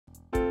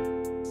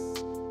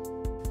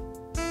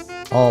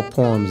All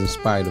poems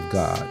inspired of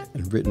God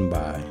and written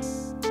by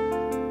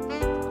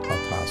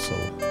Apostle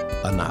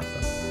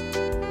Anatha.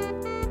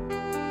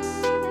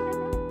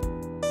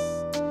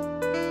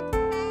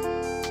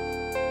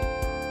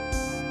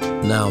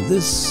 Now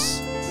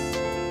this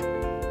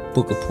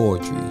book of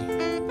poetry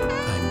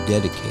I'm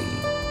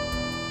dedicating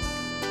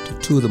to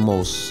two of the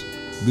most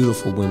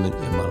beautiful women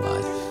in my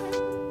life.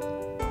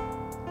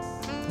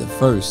 The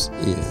first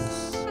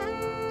is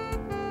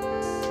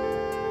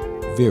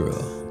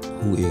Vera,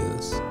 who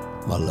is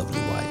my lovely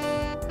wife.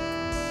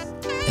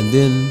 And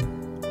then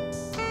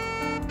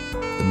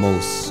the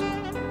most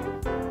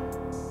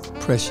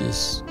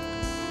precious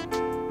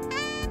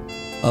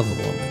other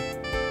woman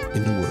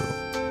in the world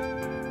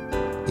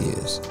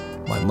is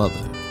my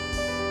mother,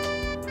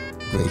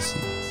 Gracie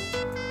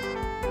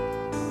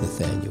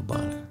Nathaniel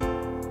Bonner.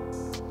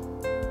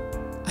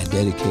 I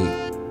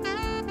dedicate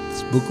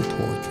this book of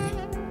poetry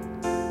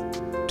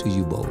to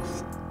you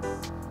both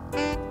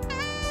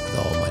with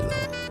all my love.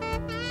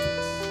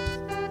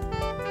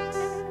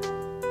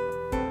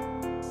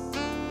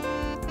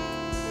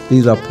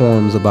 These are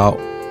poems about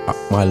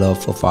my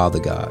love for Father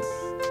God.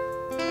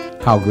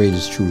 How great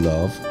is true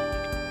love?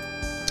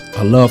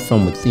 A love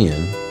from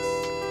within,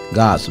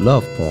 God's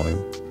love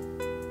poem.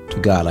 To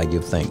God I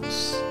give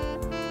thanks.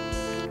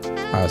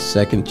 Our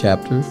second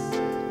chapter,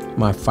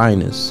 my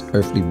finest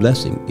earthly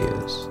blessing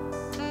is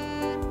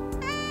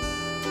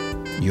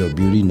your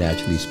beauty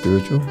naturally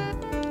spiritual,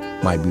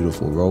 my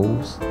beautiful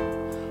rose,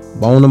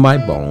 bone of my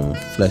bone,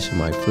 flesh of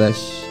my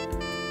flesh,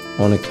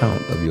 on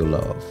account of your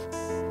love.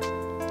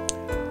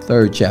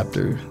 Third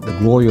chapter, the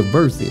glory of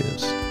birth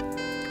is,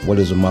 what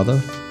is a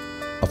mother?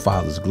 A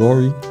father's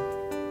glory,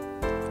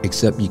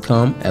 except ye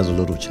come as a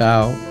little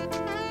child,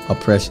 a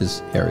precious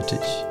heritage.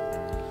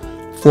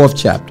 Fourth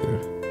chapter,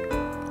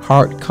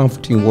 heart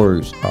comforting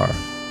words are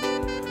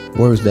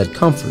words that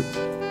comfort,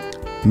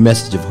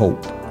 message of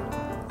hope,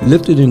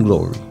 lifted in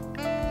glory,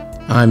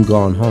 I'm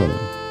gone home,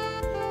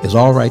 it's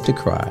all right to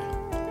cry,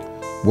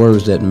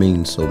 words that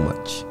mean so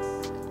much.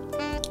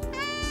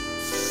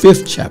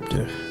 Fifth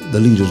chapter, the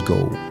leader's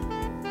goal.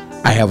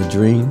 I have a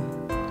dream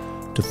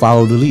to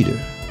follow the leader,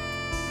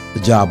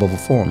 the job of a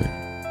foreman,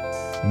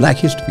 Black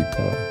history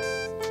poem,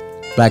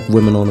 Black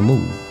women on the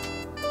move.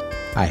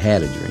 I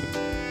had a dream.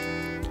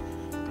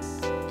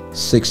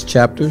 Sixth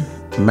chapter,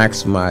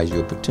 maximize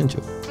your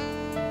potential,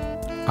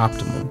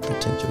 optimum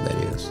potential that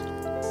is.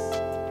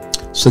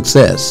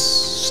 Success,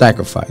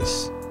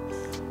 sacrifice.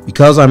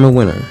 Because I'm a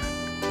winner,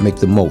 make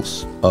the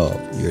most of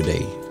your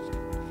day.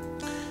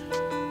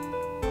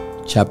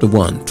 Chapter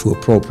 1, to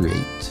appropriate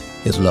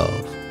his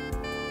love.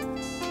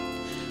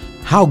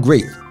 How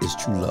great is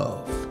true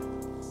love?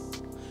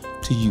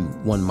 To you,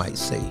 one might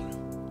say,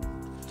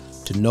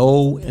 to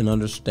know and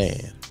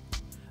understand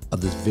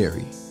of this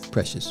very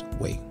precious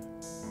way.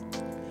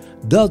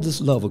 Does this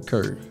love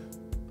occur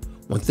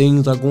when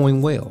things are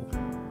going well,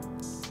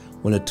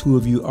 when the two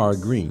of you are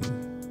agreeing,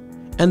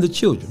 and the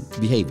children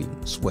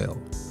behaving swell?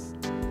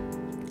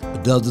 Or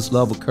does this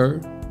love occur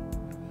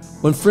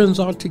when friends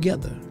are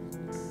together,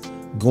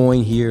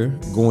 going here,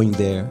 going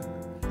there,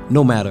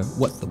 no matter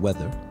what the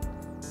weather?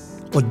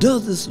 Or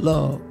does this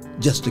love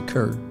just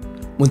occur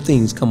when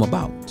things come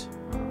about,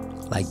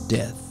 like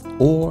death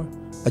or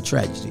a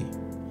tragedy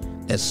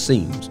that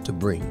seems to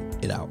bring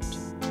it out?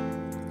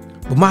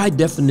 But my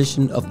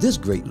definition of this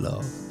great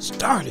love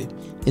started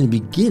in the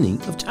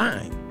beginning of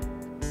time,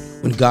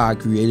 when God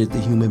created the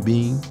human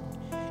being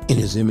in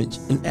his image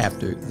and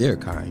after their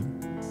kind,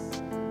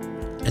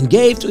 and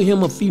gave to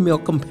him a female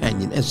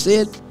companion and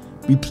said,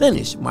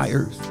 replenish my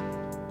earth.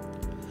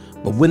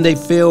 But when they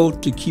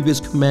failed to keep his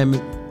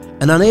commandment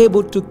and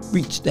unable to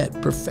reach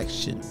that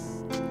perfection,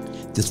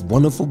 this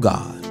wonderful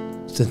God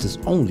sent his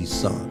only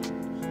Son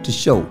to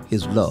show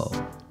his love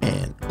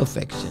and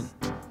affection.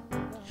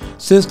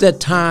 Since that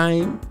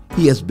time,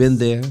 he has been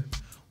there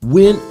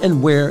when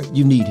and where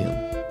you need him.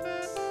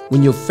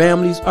 When your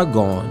families are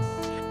gone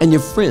and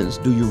your friends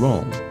do you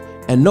wrong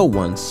and no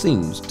one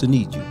seems to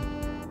need you.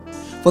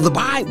 For the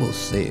Bible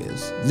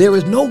says there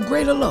is no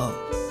greater love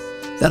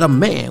that a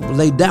man will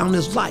lay down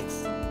his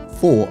life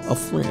for a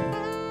friend.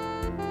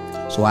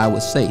 So I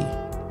would say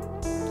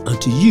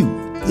unto you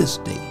this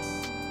day,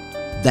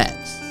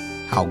 that's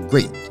how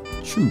great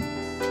true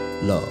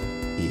love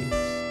is.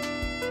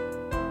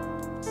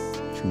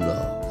 True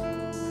love.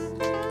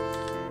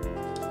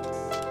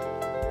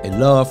 A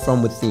love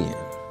from within.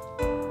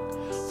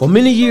 For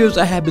many years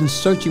I have been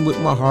searching with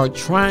my heart,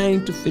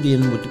 trying to fit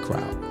in with the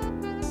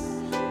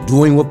crowd,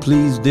 doing what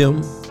pleased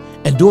them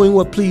and doing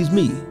what pleased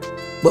me,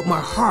 but my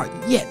heart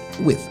yet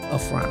with a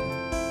frown.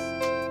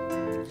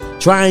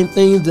 Trying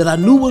things that I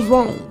knew was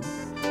wrong,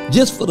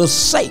 just for the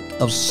sake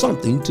of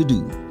something to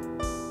do.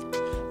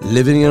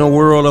 Living in a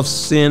world of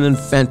sin and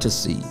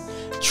fantasy,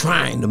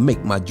 trying to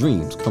make my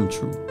dreams come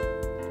true.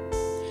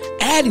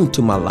 Adding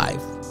to my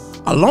life,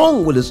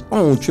 along with its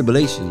own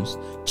tribulations,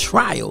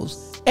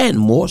 trials, and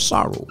more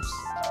sorrows.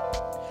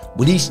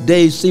 With each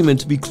day seeming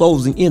to be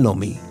closing in on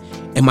me,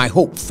 and my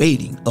hope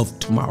fading of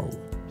tomorrow.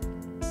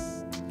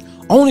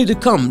 Only to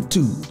come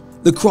to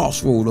the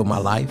crossroad of my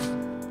life,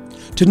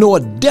 to know a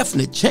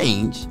definite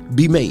change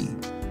be made.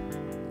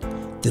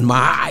 Then my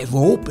eyes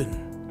were open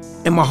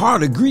and my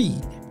heart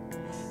agreed.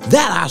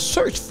 That I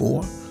searched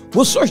for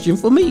was searching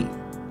for me.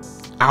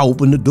 I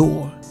opened the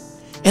door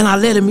and I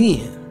let him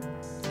in.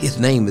 His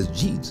name is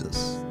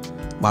Jesus,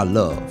 my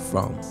love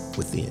from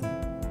within.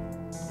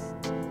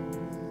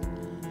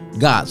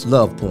 God's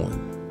love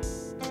poem.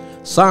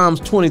 Psalms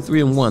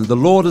 23:1. The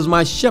Lord is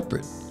my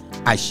shepherd,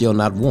 I shall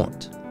not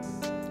want.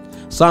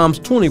 Psalms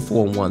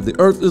 24:1. The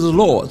earth is the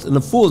Lord's and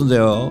the fullness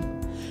thereof,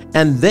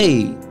 and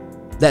they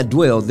that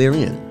dwell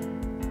therein.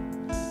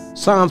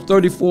 Psalms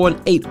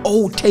 34:8.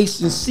 Oh,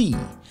 taste and see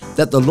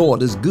that the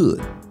Lord is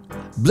good.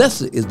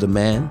 Blessed is the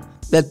man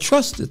that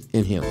trusteth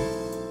in him.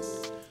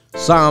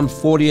 Psalms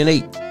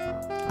 40:8.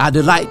 I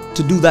delight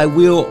to do thy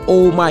will,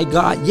 O my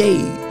God,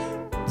 yea,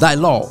 thy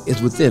law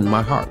is within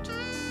my heart.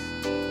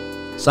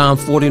 Psalm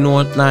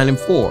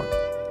 49:4.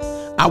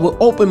 I will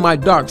open my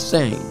dark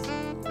saying.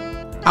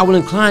 I will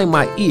incline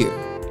my ear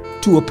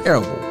to a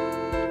parable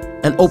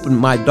and open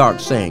my dark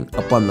saying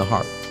upon the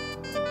heart.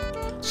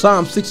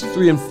 Psalm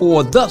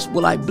 63:4. Thus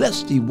will I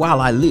bless thee while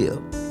I live.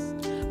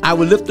 I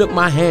will lift up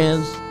my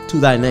hands to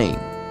thy name.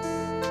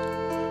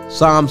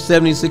 Psalm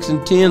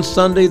 76:10.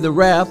 Sunday the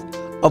wrath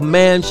of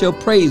man shall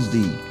praise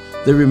thee.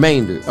 The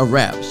remainder of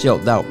wrath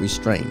shalt thou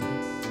restrain.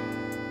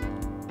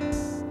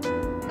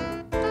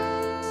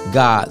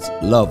 God's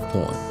love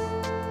poem.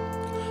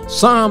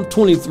 Psalm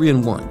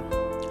 23:1.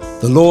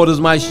 The Lord is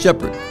my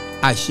shepherd,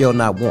 I shall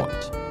not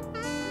want.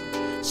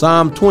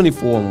 Psalm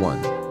 24:1.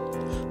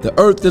 The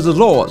earth is the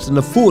Lord's and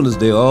the fullness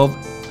thereof,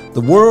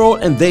 the world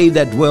and they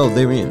that dwell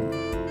therein.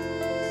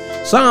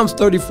 Psalms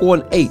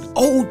 34:8.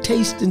 Oh,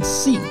 taste and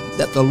see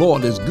that the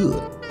Lord is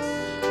good.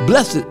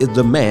 Blessed is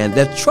the man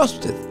that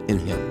trusteth in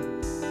him.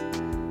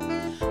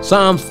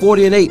 Psalms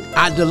 40:8.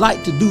 I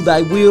delight to do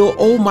thy will,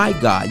 O my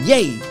God,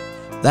 yea,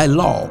 thy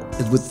law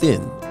is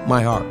within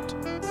my heart.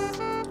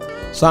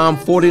 Psalm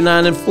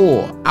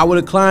 49:4. I will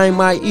incline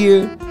my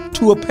ear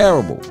to a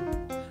parable.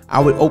 I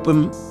will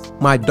open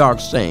my dark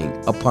saying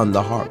upon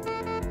the heart.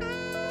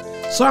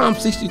 Psalm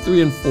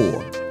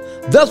 63:4.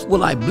 Thus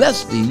will I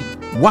bless thee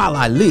while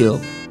I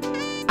live.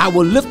 I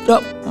will lift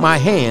up my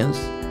hands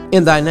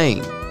in thy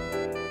name.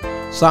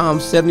 Psalm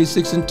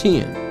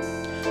 76:10.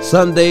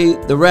 Sunday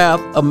the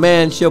wrath of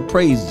man shall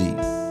praise thee.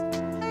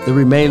 The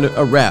remainder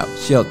of wrath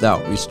shalt thou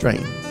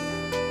restrain.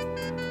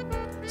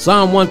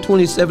 Psalm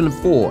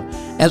 127:4.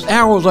 As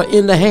arrows are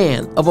in the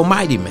hand of a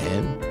mighty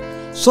man,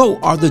 so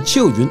are the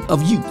children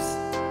of youth.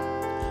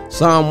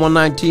 Psalm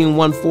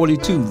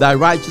 119:142. Thy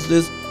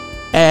righteousness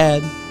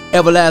and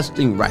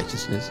everlasting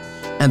righteousness,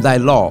 and thy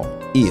law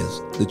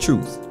is the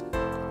truth.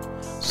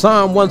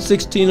 Psalm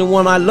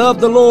 116:1. I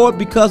love the Lord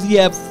because he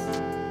hath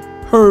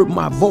heard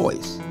my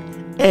voice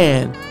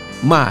and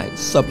my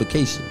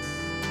supplication.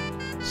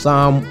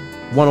 Psalm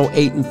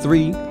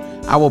 108:3.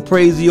 I will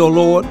praise thee, O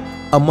Lord,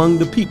 among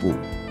the people,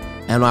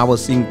 and I will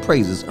sing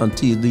praises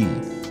unto thee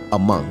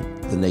among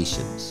the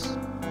nations.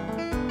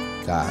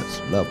 God's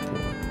love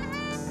poem.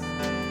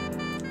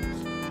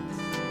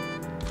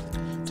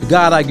 To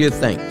God I give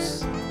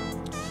thanks.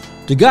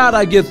 To God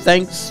I give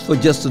thanks for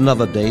just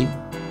another day,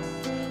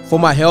 for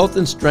my health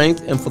and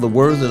strength and for the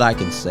words that I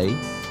can say.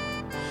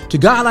 To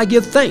God I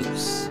give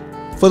thanks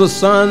for the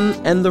sun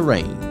and the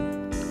rain,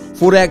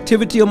 for the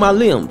activity of my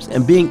limbs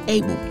and being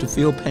able to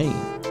feel pain.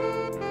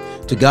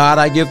 To God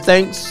I give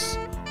thanks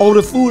over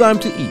the food I'm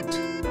to eat,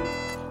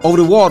 over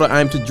the water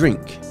I'm to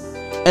drink,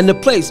 and the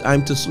place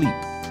I'm to sleep.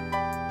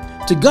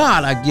 To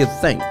God I give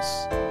thanks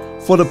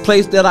for the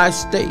place that I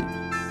stay,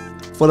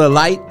 for the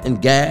light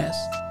and gas,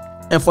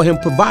 and for him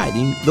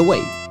providing the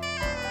way.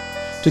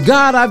 To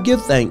God I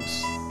give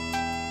thanks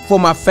for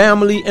my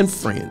family and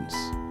friends,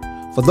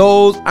 for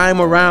those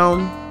I'm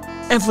around,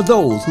 and for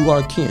those who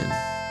are kin.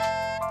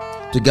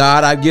 To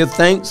God I give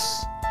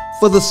thanks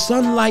for the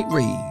sunlight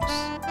rays,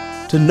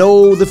 to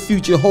know the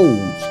future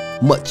holds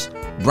much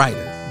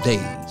brighter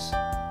days.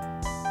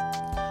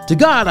 To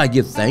God I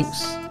give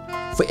thanks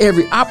for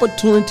every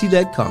opportunity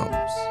that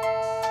comes,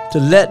 to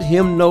let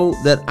him know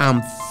that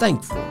I'm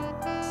thankful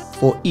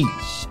for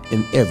each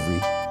and every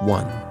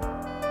one.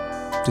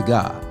 To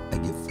God I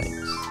give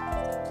thanks.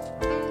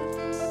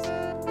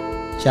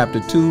 Chapter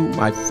 2,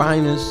 my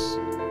finest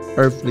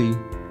earthly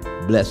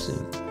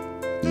blessing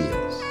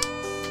is.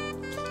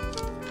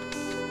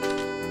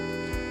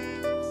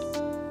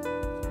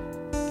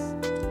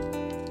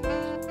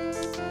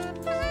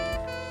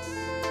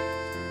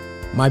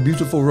 My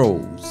beautiful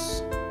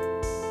rose,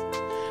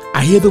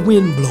 I hear the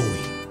wind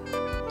blowing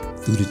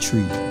through the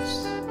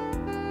trees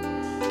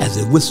as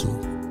it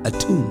whistles a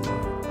tune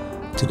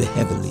to the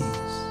heavenlies.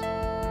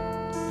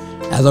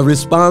 As a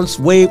response,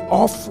 wave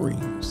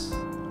offerings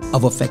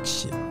of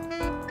affection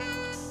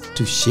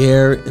to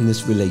share in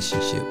this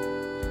relationship,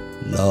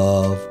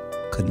 love,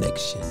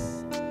 connection.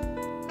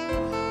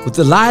 With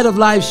the light of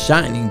life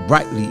shining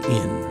brightly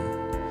in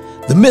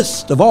the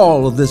midst of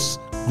all of this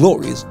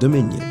glorious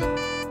dominion.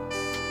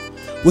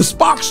 With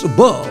sparks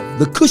above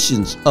the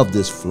cushions of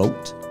this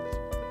float,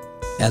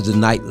 as the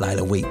nightlight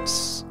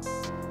awaits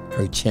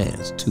her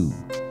chance to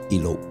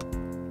elope.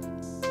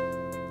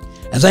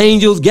 As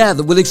angels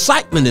gather with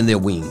excitement in their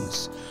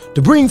wings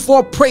to bring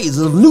forth praises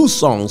of new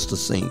songs to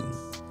sing.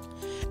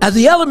 As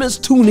the elements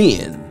tune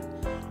in,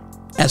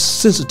 as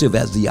sensitive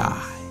as the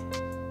eye,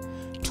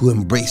 to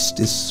embrace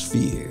this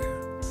sphere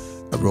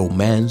of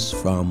romance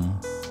from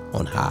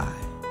on high.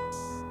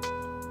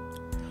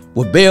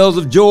 With bells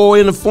of joy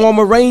in the form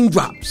of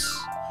raindrops,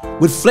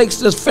 with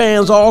flakes as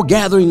fans all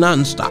gathering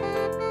nonstop,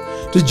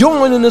 to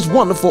join in this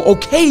wonderful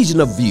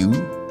occasion of view,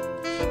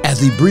 as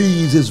he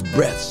breathes his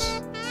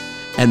breaths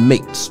and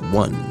makes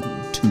 1,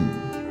 2.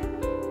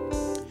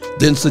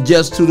 Then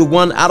suggests to the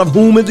one out of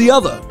whom is the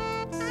other,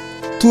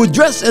 to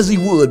address as he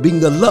would, being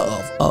the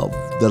love of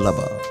the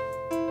lover.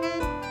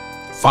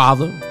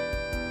 Father,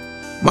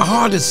 my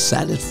heart is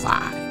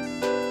satisfied.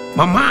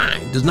 My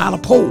mind does not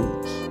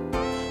oppose.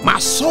 My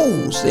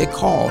soul said,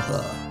 call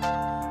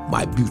her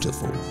my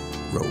beautiful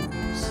rose.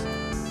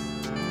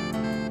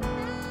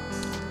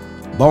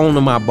 Bone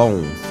of my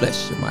bone,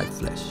 flesh of my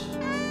flesh.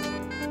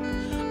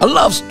 A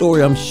love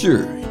story, I'm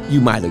sure you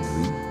might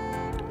agree,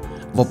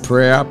 of a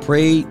prayer I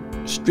prayed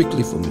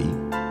strictly for me,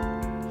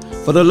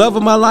 for the love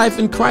of my life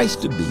in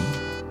Christ to be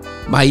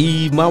my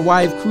Eve, my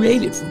wife,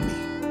 created for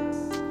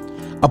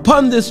me.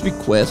 Upon this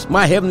request,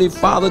 my Heavenly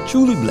Father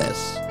truly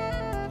blessed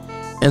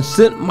and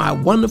sent my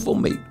wonderful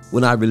mate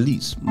when I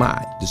released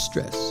my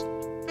distress.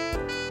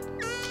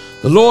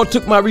 The Lord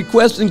took my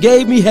request and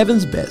gave me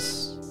heaven's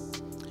best.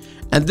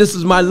 And this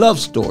is my love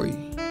story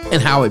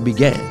and how it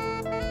began.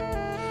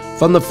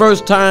 From the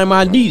first time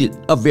I needed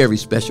a very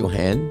special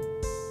hand.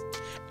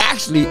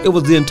 Actually, it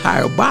was the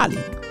entire body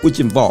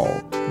which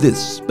involved this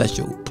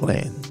special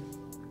plan.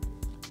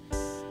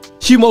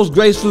 She most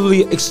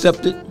gracefully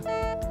accepted,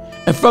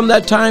 and from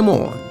that time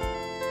on,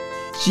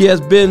 she has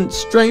been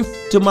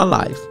strength to my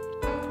life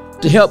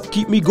to help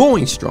keep me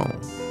going strong.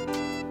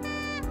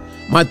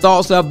 My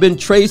thoughts have been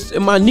traced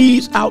and my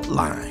needs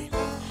outlined,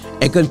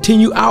 and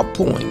continue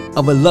outpouring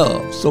of a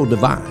love so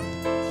divine.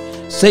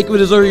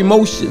 Sacred is her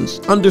emotions,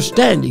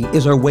 understanding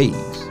is her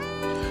ways.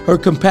 Her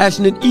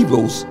compassionate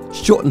evils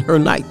shorten her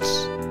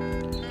nights.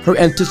 Her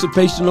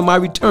anticipation of my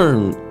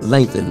return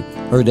lengthen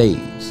her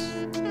days.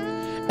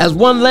 As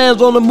one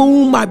lands on the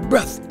moon, my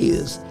breath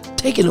is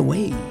taken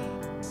away.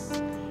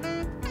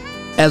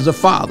 As the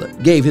Father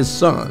gave his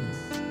Son,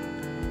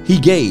 he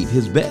gave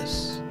his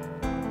best.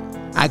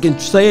 I can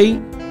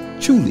say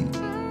truly,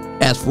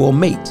 as for a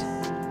mate,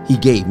 he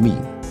gave me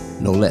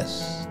no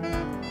less.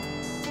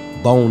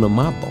 Bone of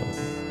my bone,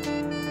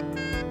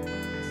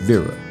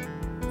 Vera,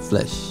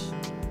 flesh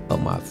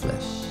of my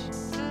flesh.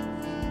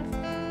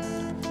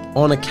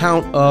 On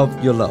account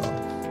of your love.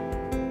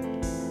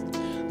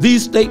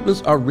 These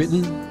statements are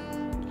written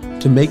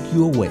to make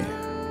you aware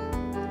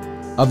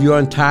of your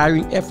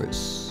untiring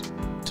efforts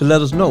to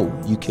let us know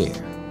you care.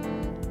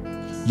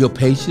 Your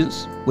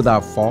patience with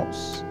our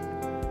faults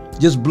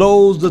just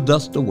blows the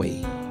dust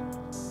away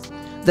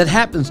that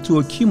happens to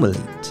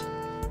accumulate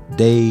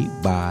day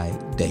by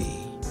day.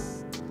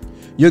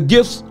 Your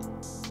gifts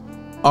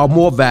are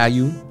more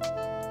value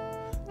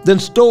than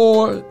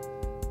store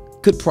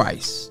could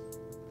price.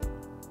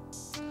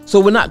 So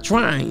we're not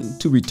trying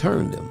to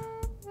return them,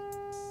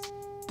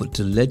 but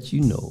to let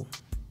you know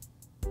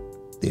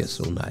they're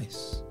so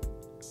nice.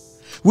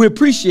 We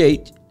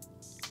appreciate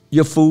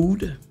your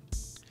food,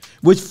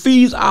 which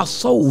feeds our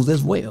souls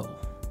as well.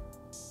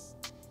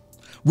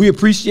 We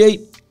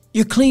appreciate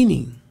your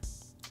cleaning,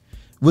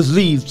 which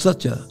leaves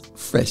such a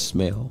fresh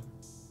smell.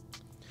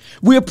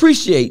 We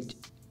appreciate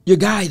your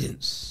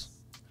guidance,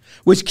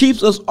 which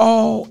keeps us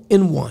all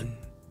in one.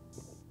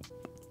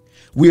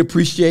 We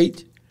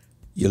appreciate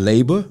your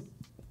labor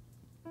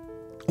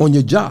on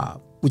your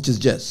job, which has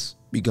just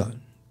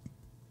begun.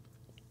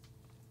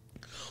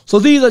 So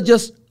these are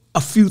just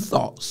a few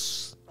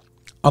thoughts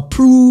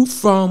approved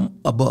from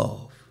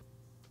above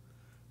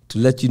to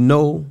let you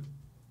know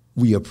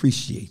we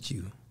appreciate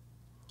you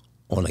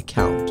on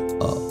account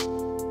of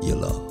your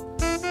love.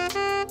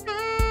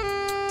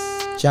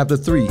 Chapter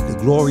 3, the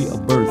glory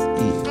of birth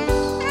is.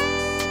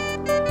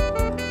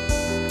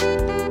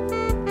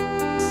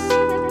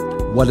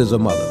 What is a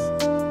mother?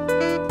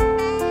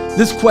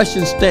 This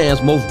question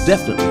stands most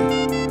definitely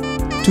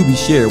to be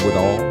shared with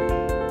all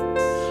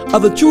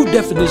of the true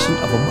definition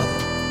of a mother,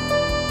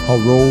 her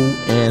role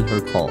and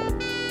her call.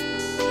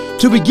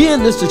 To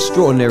begin this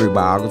extraordinary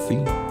biography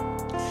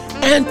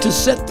and to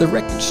set the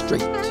record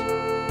straight,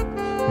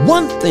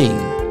 one thing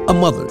a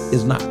mother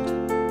is not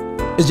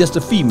is just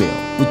a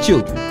female with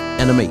children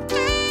and a mate.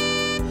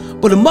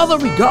 But a mother,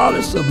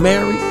 regardless of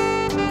married,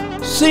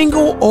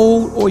 single,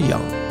 old, or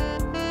young,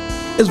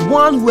 is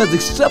one who has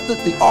accepted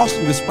the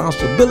awesome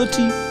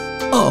responsibility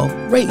of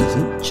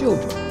raising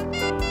children.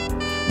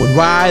 When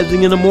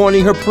rising in the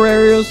morning, her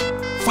prayer is,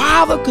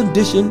 Father,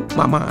 condition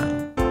my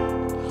mind.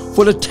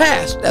 For the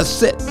task that's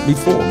set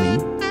before me,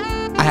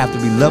 I have to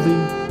be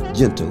loving,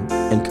 gentle,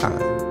 and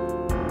kind.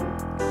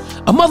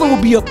 A mother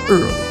will be up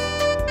early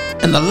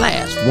and the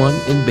last one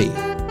in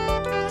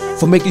bed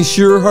for making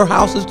sure her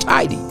house is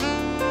tidy,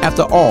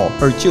 after all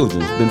her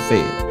children's been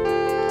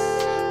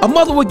fed. A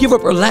mother would give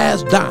up her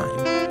last dime,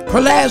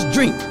 her last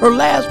drink, her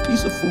last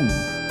piece of food.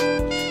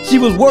 She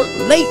would work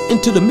late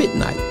into the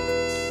midnight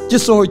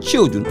just so her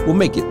children will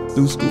make it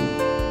through school.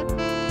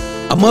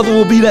 A mother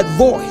will be that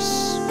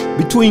voice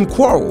between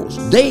quarrels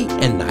day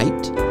and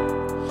night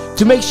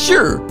to make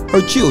sure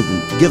her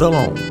children get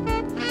along,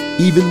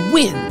 even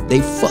when they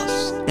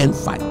fuss and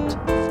fight.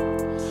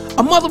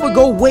 A mother would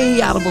go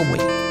way out of her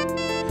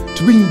way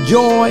to bring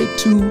joy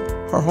to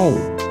her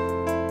home.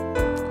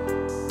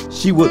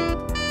 She would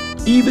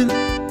even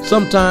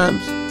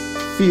sometimes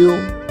feel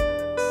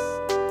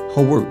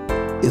her work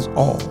is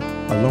all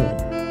alone.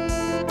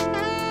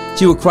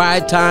 She would cry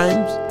at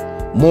times,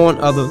 mourn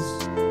others,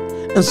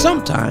 and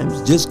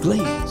sometimes just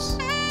glance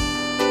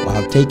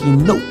while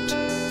taking note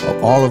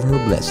of all of her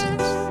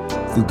blessings.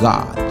 Through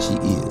God, she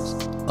is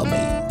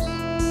amazed.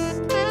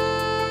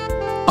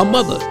 A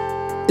mother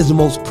is the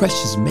most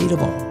precious mate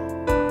of all.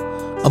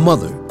 A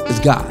mother is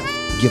God's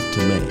gift to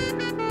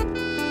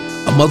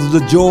man. A mother is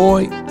the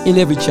joy in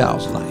every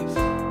child's life.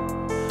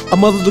 A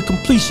mother is the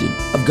completion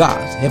of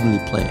God's heavenly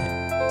plan.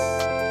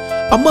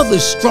 A mother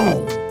is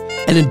strong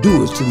and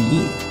endures to the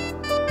end.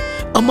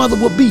 A mother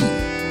will be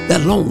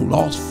that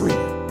long-lost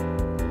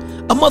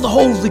friend. A mother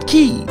holds the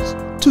keys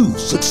to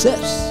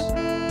success.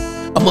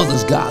 A mother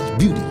is God's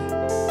beauty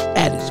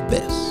at its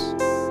best.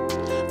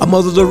 A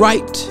mother is the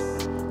right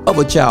of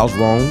a child's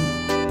wrong.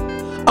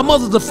 A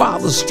mother is the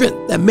father's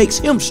strength that makes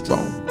him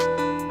strong.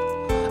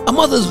 A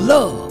mother's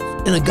love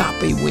in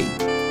agape way.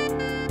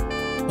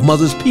 A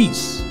mother's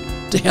peace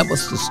to help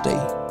us to stay.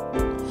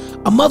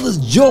 A mother's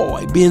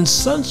joy being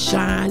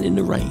sunshine in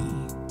the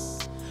rain.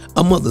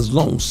 A mother's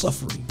long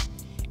suffering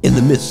in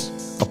the midst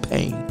of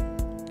pain.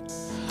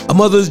 A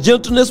mother's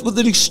gentleness with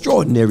an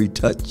extraordinary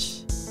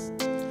touch.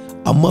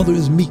 A mother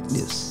is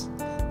meekness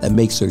that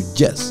makes her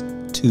just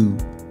too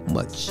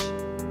much.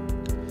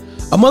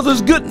 A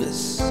mother's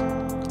goodness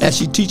as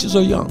she teaches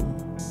her young.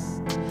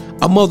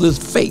 A mother's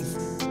faith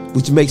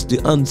which makes the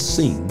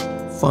unseen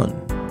fun.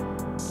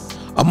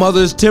 A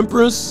mother's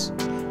temperance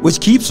which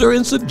keeps her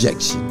in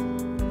subjection.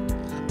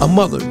 A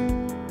mother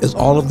is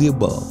all of the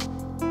above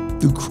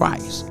through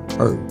Christ,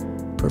 her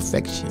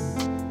perfection.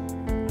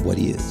 What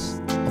is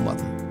a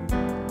mother?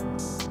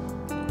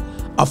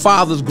 A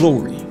father's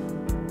glory.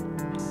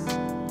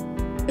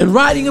 In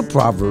writing a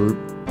proverb,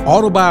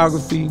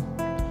 autobiography,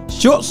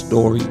 short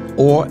story,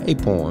 or a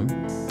poem,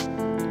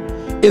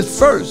 is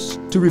first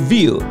to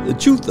reveal the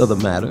truth of the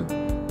matter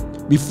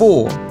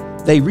before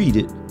they read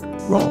it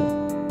wrong.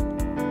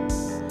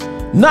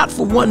 Not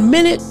for 1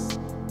 minute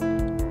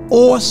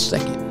or a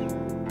second,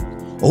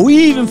 or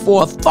even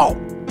for a thought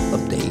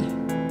of day,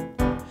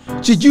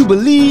 should you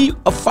believe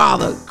a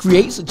father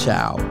creates a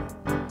child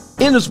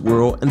in this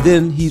world and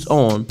then he's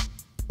off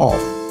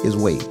his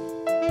way.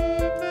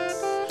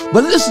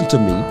 But listen to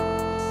me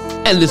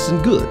and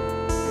listen good.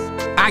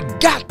 I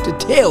got to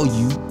tell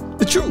you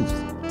the truth.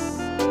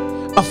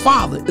 A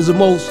father is the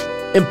most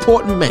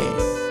important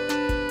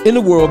man in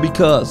the world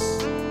because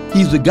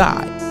he's the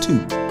guide to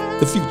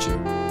the future.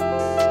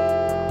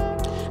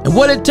 And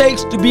what it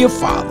takes to be a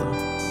father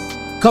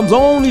comes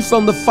only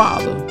from the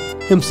father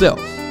himself.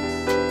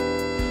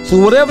 So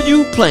whatever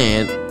you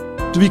plan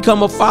to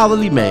become a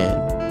fatherly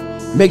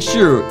man, make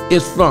sure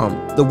it's from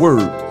the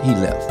word he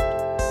left.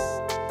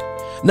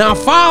 Now,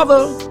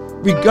 father,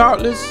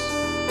 regardless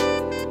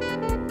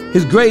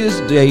his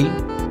greatest day,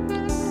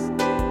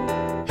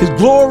 his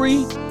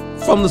glory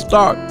from the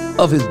start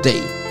of his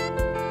day,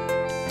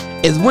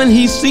 is when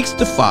he seeks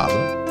the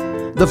Father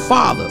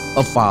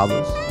of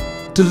fathers,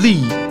 to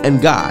lead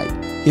and guide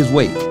his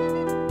way.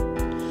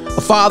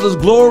 A father's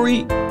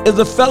glory is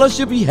the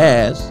fellowship he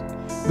has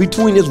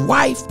between his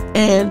wife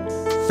and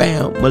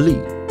family.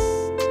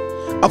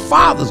 A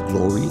father's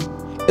glory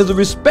is the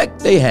respect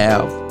they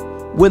have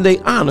when they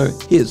honor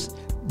his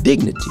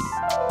dignity.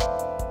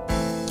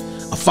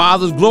 A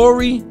father's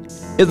glory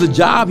is the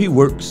job he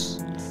works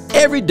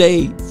every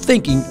day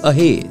thinking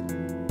ahead.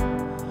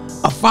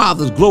 A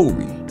father's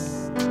glory,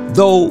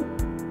 though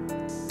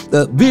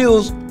the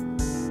bills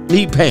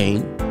need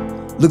paying,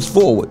 looks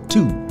forward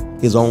to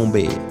his own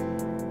bed.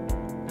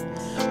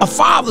 A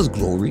father's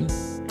glory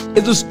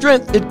is the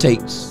strength it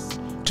takes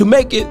to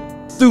make it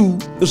through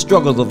the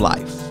struggles of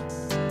life.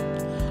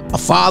 A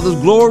father's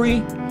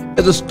glory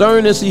is the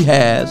sternness he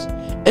has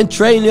in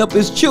training up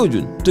his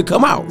children to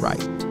come out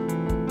right.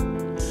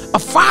 A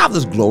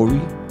father's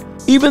glory,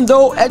 even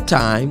though at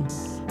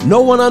times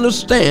no one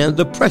understands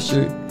the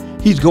pressure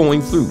he's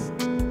going through.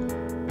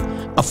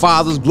 A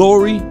father's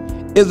glory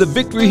is the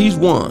victory he's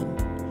won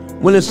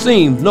when it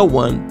seems no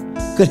one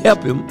could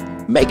help him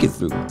make it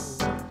through.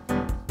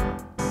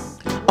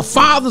 A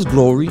father's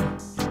glory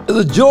is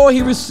the joy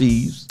he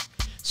receives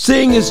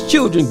seeing his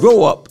children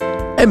grow up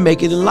and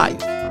make it in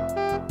life.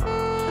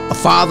 A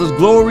father's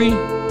glory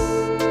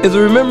is the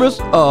remembrance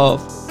of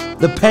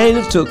the pain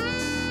it took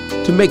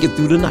to make it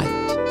through the night.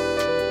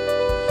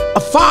 A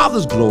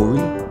father's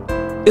glory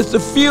is to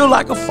feel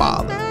like a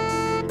father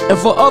and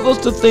for others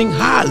to think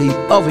highly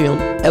of him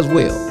as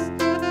well.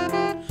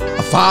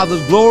 A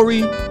father's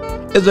glory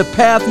is a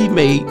path he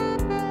made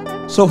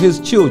so his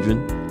children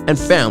and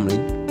family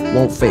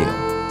won't fail.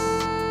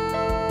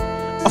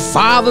 A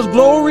father's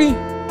glory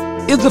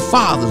is the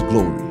father's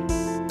glory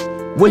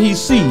when he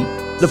sees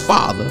the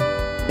father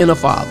in a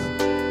father.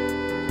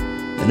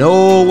 And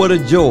oh, what a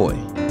joy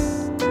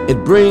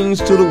it brings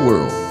to the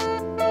world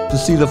to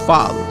see the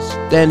fathers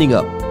standing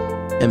up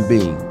and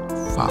being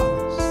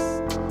fathers.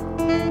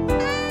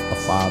 A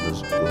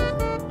father's glory.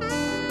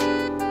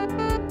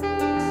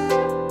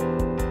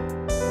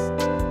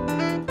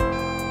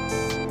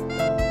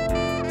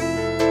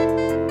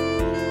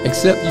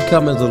 Except you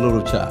come as a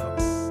little child.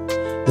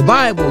 The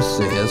Bible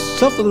says,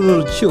 suffer the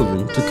little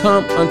children to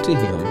come unto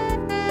him,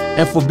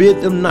 and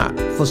forbid them not,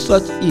 for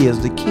such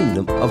is the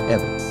kingdom of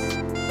heaven.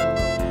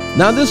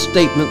 Now this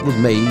statement was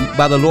made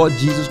by the Lord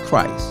Jesus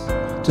Christ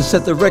to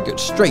set the record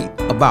straight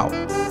about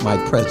my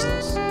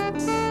presence.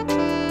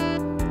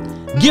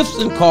 Gifts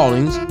and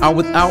callings are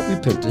without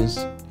repentance,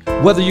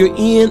 whether you're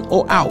in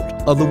or out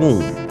of the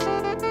womb.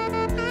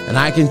 And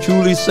I can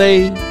truly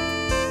say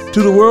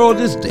to the world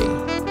this day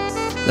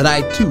that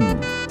I too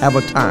have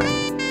a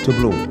time to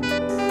bloom.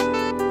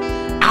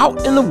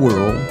 Out in the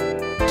world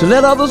to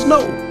let others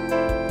know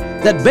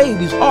that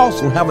babies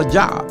also have a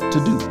job to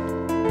do.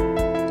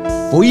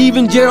 For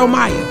even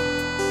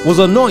Jeremiah was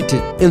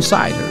anointed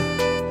inside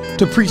her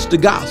to preach the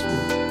gospel.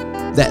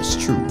 That's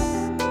true.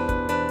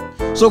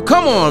 So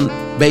come on,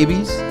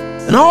 babies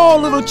and all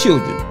little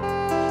children,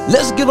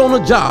 let's get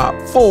on a job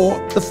for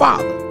the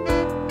Father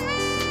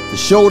to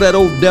show that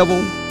old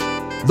devil,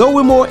 though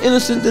we're more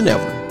innocent than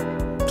ever,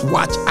 to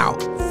watch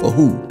out for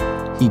who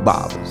he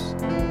bothers.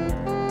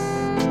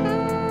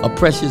 A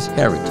precious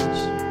heritage.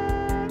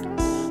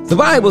 The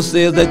Bible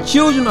says that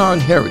children are an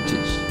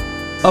heritage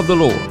of the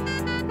Lord,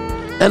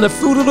 and the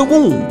fruit of the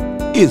womb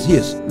is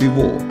his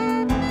reward.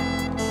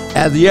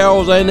 As the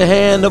arrows are in the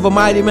hand of a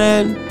mighty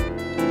man,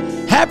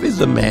 happy is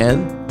the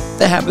man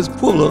that hath his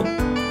quiver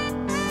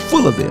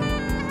full of them.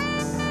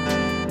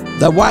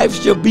 Thy wife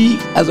shall be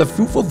as a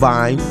fruitful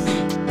vine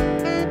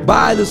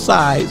by the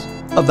sides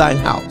of thine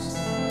house.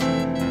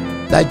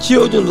 Thy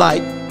children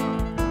like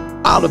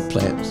olive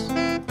plants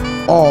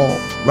all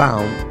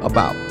round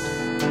about.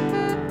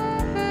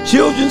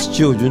 Children's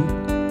children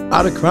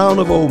are the crown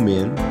of old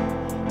men,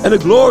 and the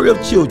glory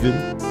of children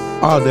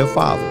are their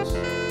fathers.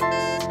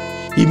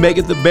 He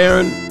maketh the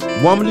barren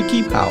woman to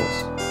keep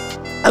house,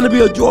 and to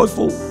be a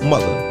joyful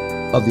mother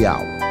of the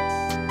hour.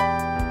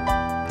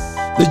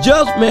 The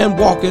just man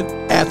walketh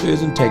after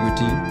his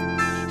integrity,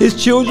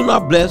 his children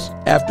are blessed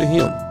after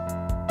him.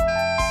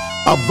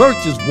 A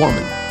virtuous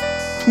woman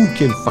who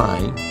can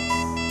find?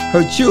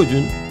 Her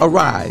children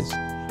arise,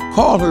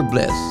 call her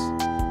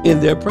blessed in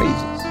their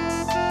praises.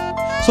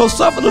 So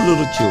suffer the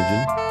little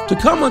children to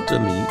come unto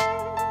me,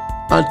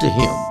 unto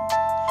him,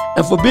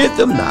 and forbid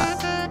them not,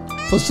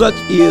 for such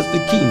is the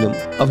kingdom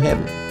of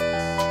heaven.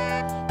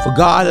 For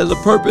God has a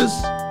purpose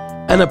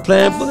and a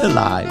plan for their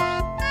lives,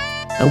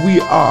 and we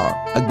are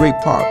a great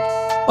part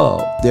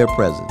of their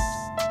presence.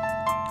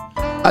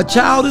 A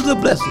child is a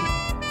blessing.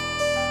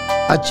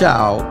 A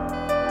child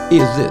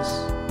is this,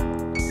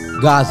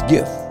 God's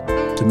gift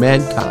to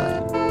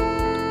mankind,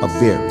 a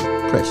very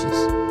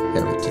precious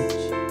heritage.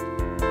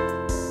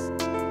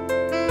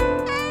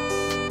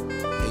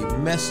 A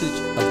message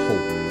of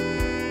hope.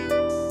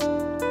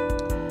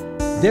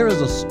 There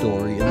is a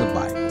story in the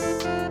Bible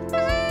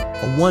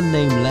of one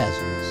named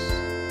Lazarus,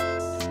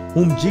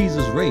 whom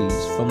Jesus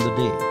raised from the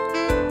dead.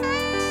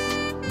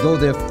 Though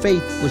their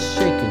faith was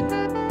shaken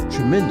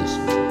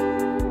tremendously,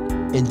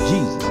 in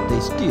Jesus they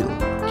still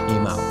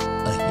came out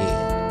ahead.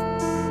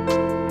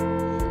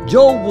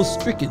 Job was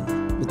stricken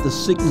with the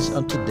sickness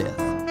unto death.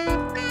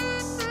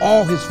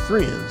 All his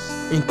friends,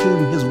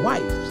 including his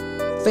wife's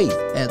faith,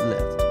 had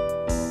left.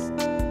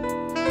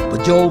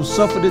 But Job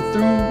suffered it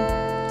through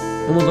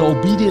and was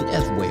obedient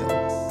as well,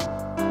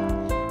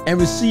 and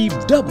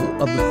received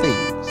double of the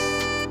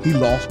things he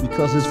lost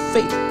because his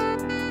faith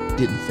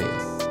didn't fail.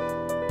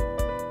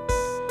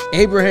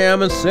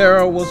 Abraham and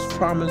Sarah was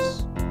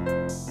promised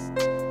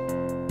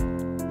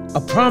a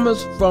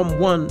promise from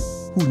one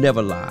who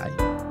never lied,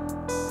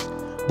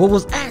 but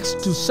was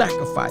asked to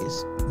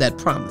sacrifice that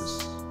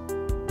promise,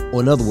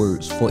 or in other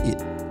words, for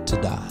it to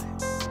die.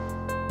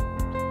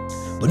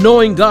 But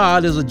knowing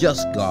God is a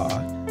just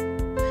God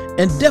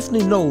and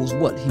definitely knows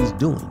what he's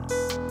doing,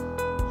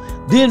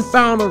 then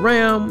found a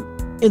ram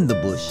in the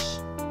bush,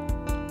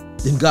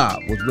 then God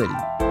was ready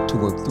to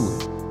work through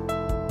it.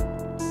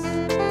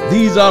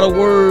 These are the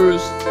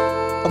words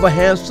of a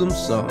handsome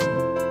son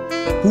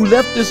who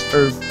left this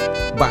earth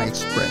by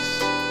express,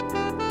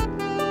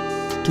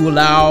 to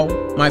allow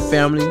my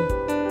family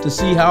to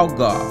see how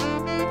God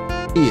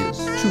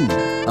is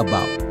truly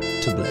about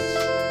to bless.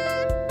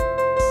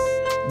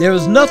 There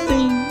is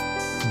nothing,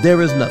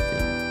 there is nothing,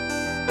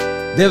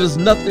 there is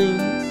nothing,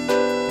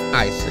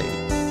 I say,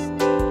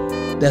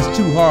 that's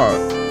too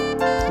hard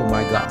for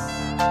my God.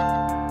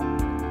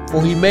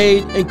 For he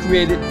made and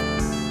created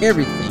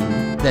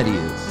everything that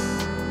is,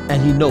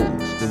 and he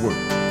knows the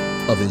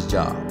work of his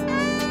job.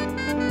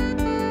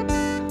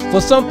 For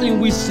something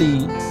we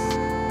see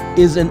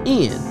is an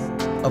end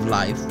of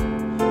life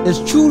is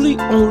truly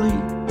only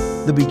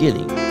the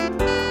beginning.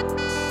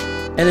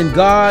 And in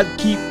God,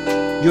 keep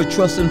your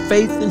trust and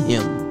faith in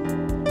Him,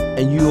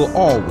 and you will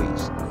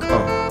always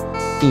come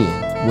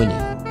in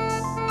winning.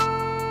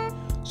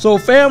 So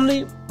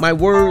family, my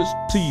words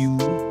to you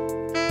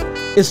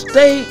is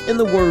stay in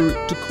the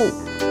Word to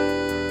cope.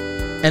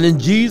 And in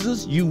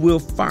Jesus, you will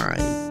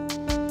find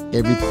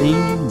everything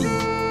you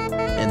need.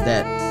 And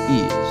that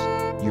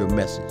is your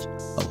message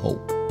of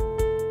hope.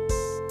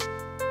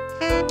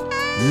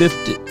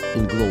 Lifted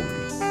in glory.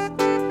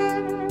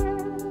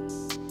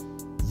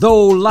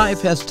 Though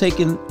life has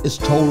taken its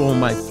toll on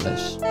my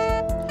flesh,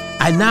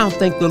 I now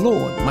thank the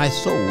Lord, my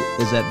soul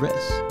is at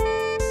rest.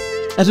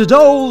 And to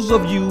those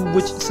of you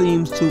which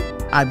seems to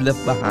I've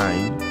left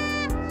behind,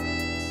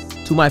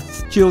 to my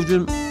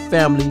children,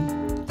 family,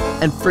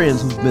 and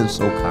friends who've been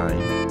so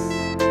kind,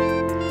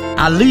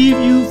 I leave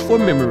you for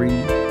memory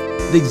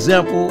the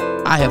example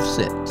I have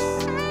set.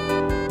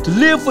 To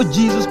live for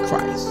Jesus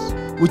Christ,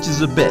 which is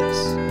the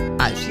best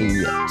I've seen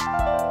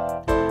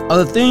yet.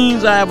 Of the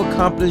things I have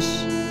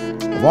accomplished,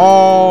 of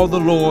all the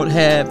Lord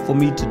had for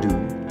me to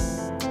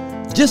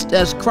do, just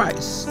as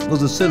Christ was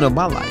the center of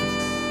my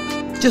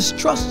life, just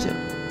trust Him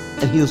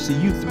and He'll see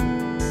you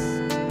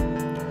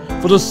through.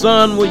 For the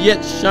sun will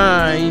yet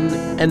shine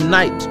and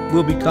night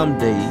will become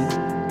day.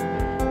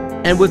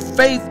 And with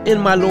faith in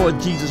my Lord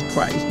Jesus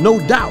Christ, no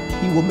doubt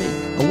He will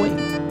make a way.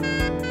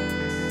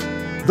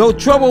 Though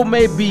trouble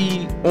may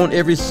be on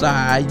every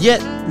side,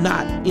 yet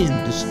not in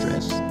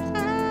distress.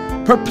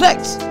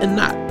 Perplexed and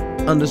not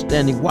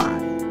understanding why,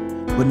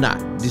 but not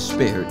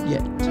despaired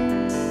yet.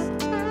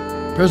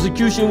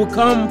 Persecution will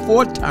come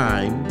for a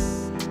time,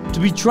 to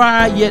be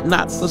tried yet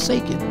not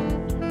forsaken.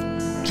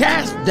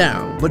 Cast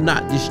down but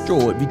not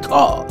destroyed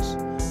because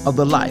of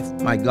the life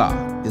my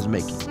God is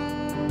making.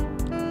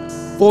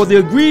 For the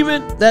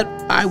agreement that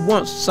I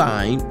once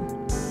signed,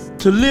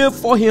 to live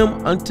for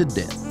Him unto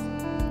death,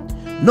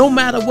 no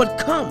matter what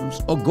comes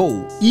or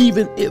goes,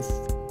 even if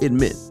it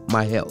meant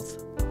my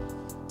health.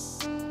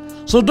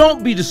 So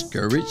don't be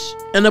discouraged,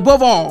 and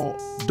above all,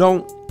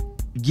 don't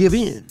give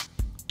in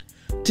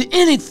to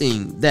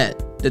anything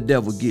that the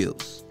devil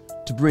gives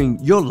to bring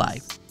your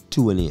life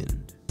to an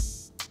end.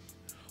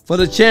 For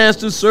the chance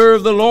to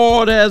serve the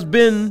Lord has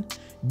been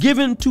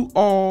given to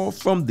all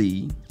from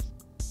thee.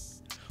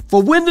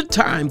 For when the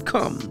time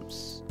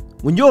comes,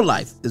 when your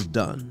life is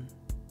done,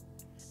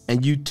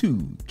 and you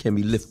too can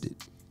be lifted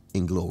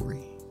in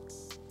glory.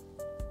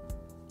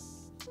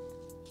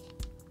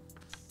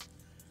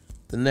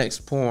 The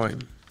next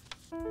poem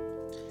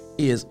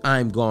is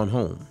I'm Gone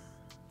Home.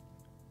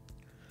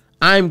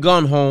 I'm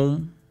gone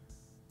home,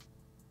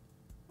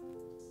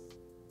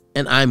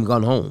 and I'm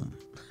gone home.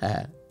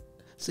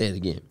 Say it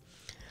again.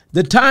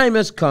 The time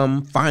has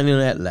come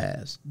finally at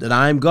last that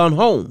I'm gone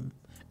home,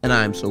 and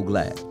I'm so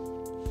glad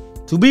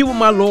to be with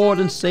my Lord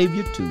and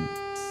Savior too,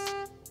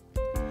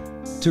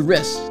 to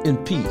rest in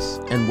peace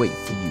and wait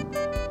for you.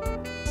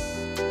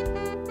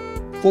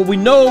 For we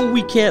know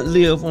we can't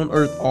live on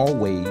earth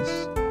always,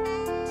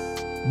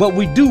 but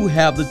we do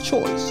have the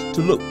choice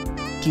to look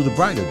to the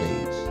brighter days.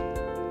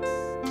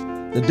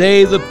 The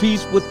days of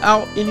peace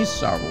without any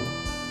sorrow.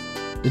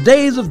 The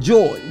days of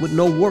joy with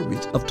no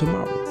worries of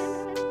tomorrow.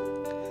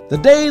 The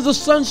days of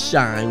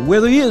sunshine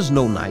where there is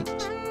no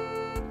night,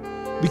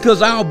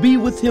 because I'll be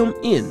with Him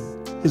in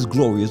His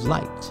glorious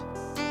light.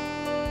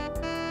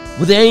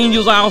 With the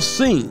angels I'll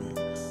sing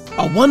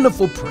a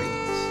wonderful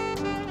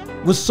praise,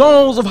 with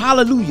songs of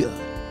hallelujah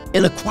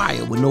in a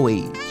choir with no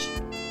age.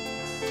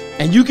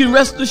 And you can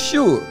rest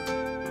assured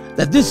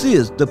that this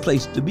is the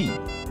place to be.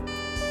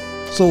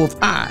 So if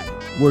I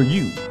were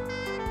you,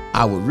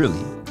 I would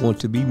really want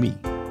to be me.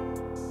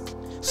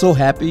 So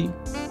happy,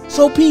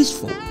 so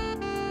peaceful,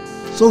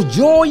 so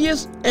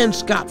joyous and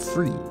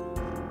scot-free,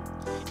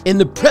 in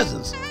the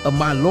presence of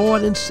my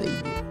Lord and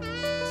Savior,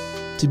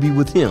 to be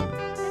with Him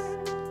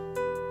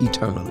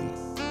eternally.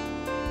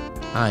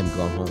 I'm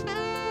gone home.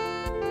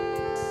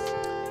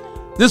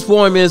 This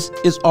poem is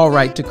It's All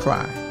Right to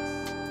Cry.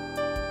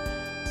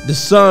 The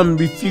sun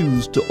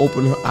refused to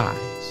open her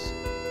eyes.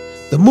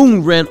 The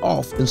moon ran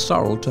off in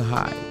sorrow to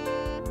hide.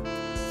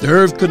 The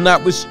earth could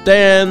not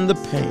withstand the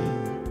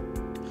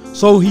pain,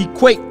 so he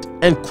quaked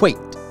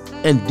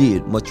and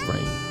did much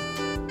rain.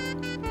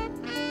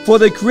 For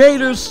the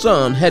Creator's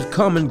Son had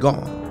come and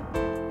gone,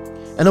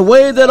 in a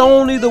way that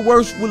only the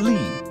worst would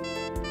lead.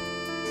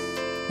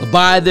 But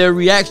by their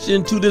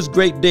reaction to this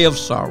great day of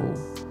sorrow,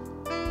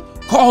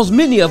 caused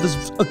many of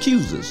His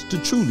accusers to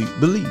truly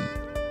believe.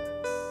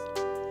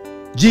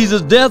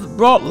 Jesus' death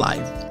brought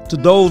life to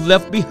those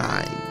left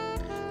behind,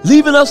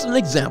 leaving us an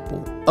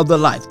example of the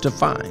life to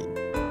find.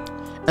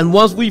 And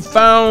once we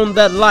found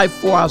that life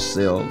for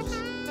ourselves,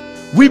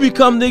 we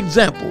become the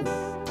example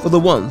for the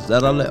ones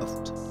that are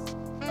left.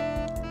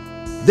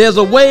 There's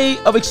a way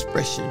of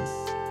expression,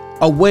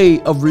 a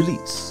way of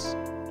release,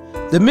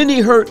 the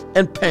many hurt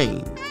and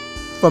pain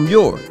from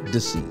your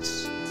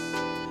decease.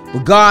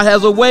 But God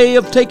has a way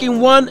of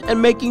taking one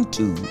and making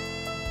two.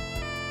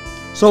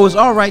 So it's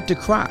all right to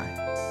cry.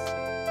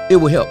 It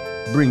will help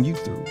bring you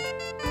through.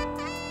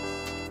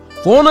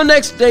 For on the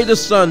next day the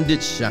sun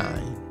did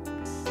shine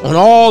on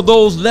all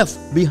those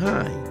left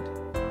behind.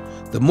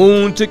 The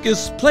moon took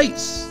its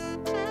place,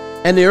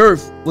 and the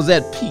earth was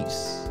at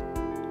peace.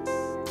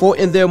 For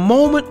in their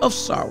moment of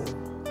sorrow,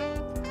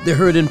 their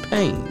hurt and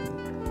pain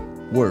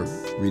were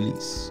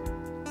released.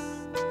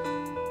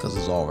 Because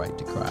it's all right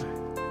to cry.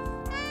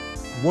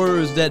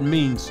 Words that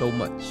mean so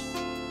much.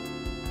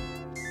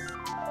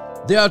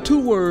 There are two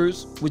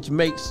words which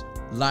makes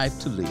life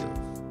to live.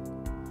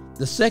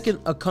 The second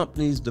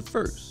accompanies the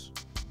first,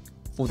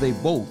 for they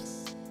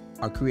both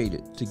are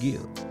created to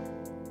give.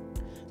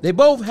 They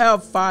both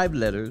have 5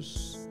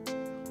 letters,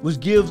 which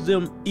gives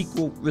them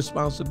equal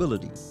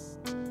responsibility,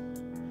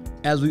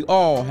 as we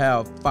all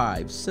have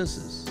 5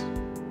 senses: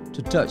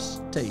 to touch,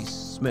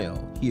 taste, smell,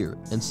 hear,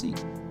 and see.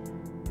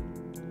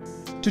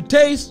 To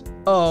taste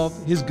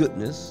of his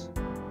goodness,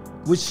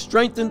 which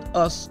strengthened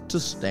us to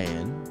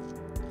stand,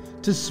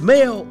 to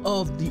smell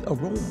of the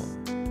aroma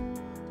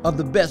of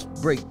the best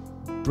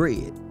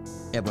bread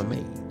ever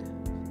made,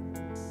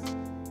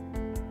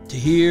 to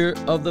hear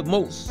of the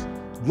most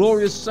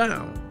glorious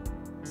sound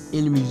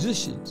any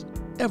musicians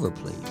ever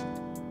played,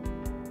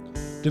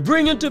 to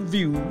bring into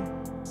view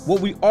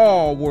what we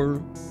all were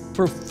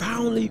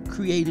profoundly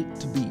created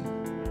to be.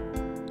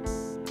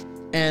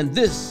 And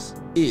this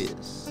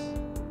is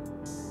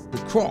the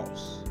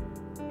cross,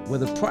 where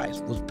the price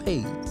was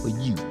paid for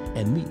you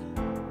and me,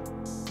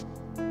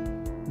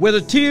 where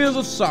the tears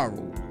of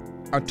sorrow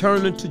are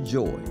turned into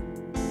joy,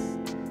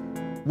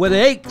 where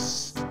the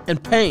aches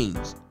and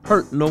pains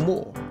hurt no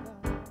more,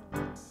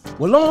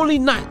 where lonely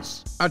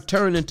nights are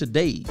turned into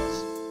days,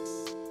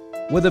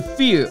 where the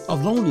fear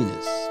of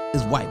loneliness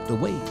is wiped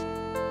away,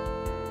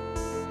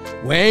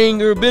 where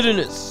anger,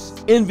 bitterness,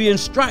 envy, and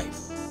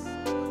strife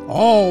are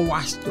all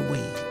washed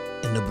away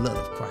in the blood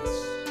of Christ,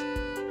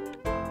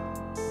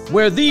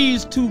 where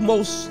these two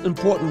most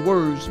important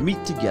words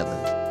meet together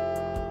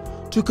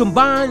to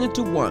combine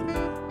into one,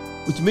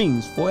 which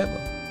means forever.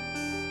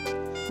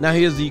 Now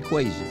here's the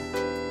equation.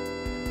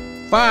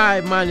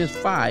 5 minus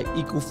 5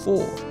 equals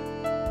 4,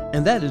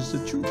 and that is the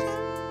truth.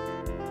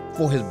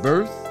 For his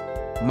birth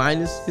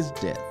minus his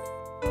death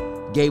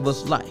gave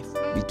us life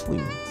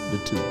between the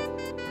two.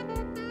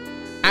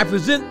 I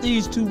present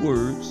these 2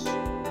 words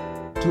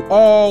to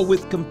all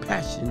with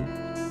compassion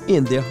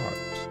in their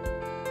hearts,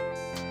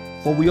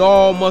 for we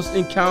all must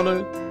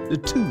encounter the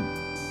 2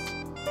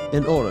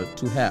 in order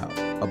to have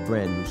a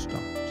brand new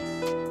start.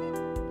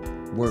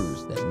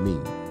 Words that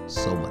mean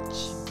so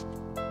much.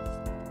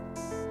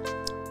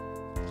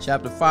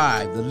 Chapter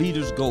 5, the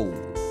leader's goal.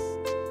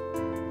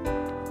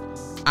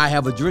 I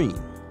have a dream.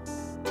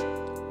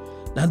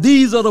 Now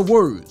these are the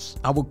words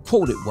I will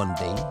quote it one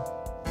day,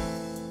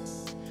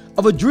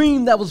 of a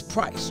dream that was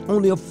priced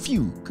only a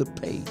few could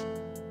pay.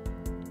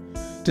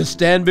 To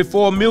stand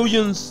before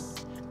millions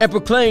and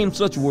proclaim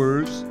such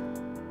words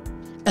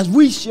as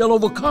we shall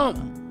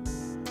overcome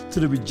to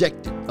the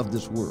rejected of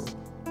this world.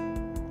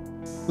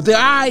 With the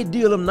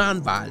ideal of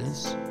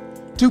nonviolence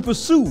to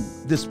pursue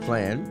this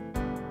plan,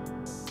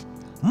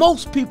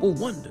 most people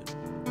wondered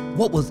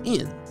what was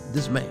in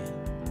this man.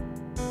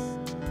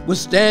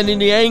 Withstanding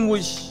the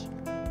anguish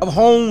of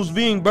homes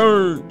being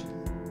burned,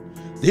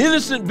 the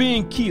innocent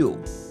being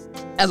killed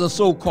as a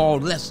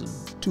so-called lesson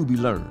to be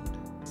learned.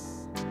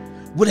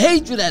 With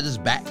hatred at his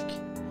back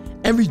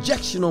and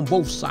rejection on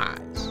both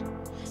sides,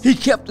 he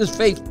kept his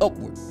faith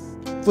upward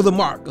for the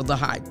mark of the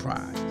high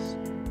prize.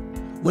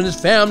 When his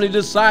family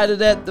decided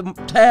that the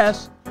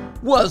task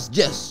was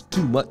just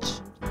too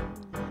much,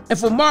 and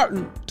for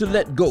Martin to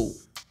let go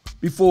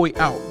before he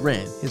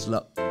outran his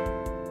luck.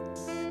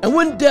 And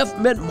when death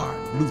met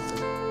Martin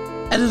Luther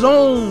at his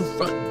own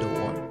front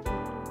door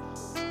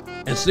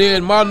and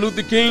said, "Martin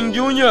Luther King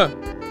Jr.,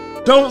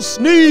 don't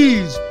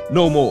sneeze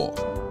no more."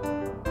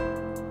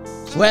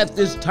 So at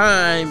this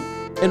time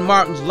in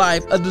Martin's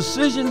life, a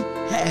decision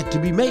had to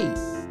be made.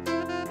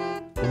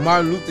 For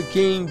Martin Luther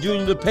King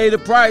Jr. to pay the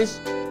price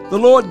the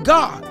Lord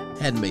God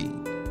had made.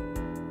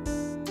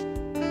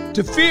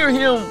 To fear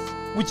him,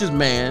 which is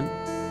man,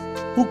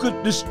 who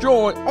could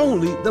destroy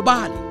only the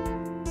body,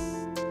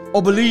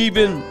 or believe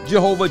in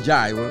Jehovah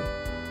Jireh,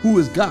 who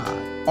is God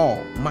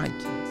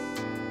Almighty.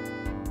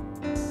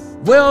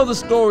 Well, the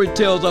story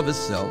tells of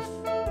itself,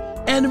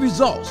 and the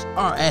results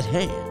are at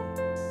hand.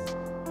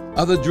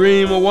 Of the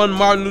dream of one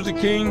Martin Luther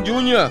King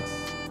Jr.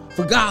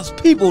 for God's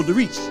people to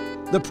reach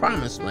the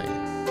promised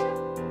land.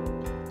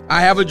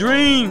 I have a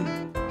dream.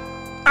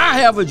 I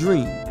have a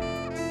dream.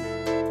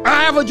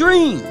 I have a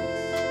dream,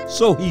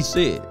 so he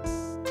said.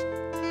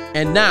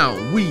 And now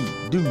we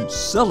do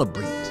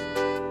celebrate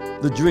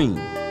the dream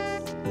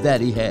that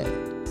he had.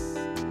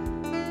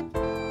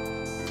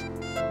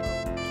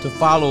 To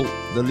follow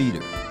the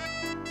leader.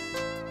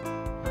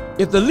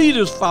 If the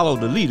leaders follow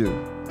the leader,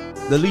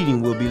 the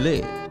leading will be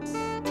led.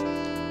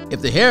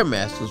 If the hair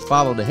masters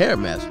follow the hair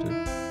master,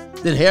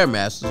 then hair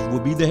masters will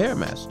be the hair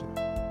master.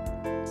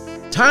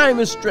 Time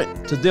and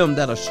strength to them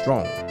that are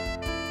strong.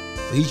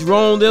 For each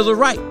wrong there's a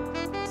right,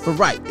 for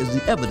right is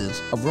the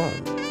evidence of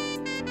wrong.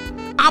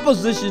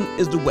 Opposition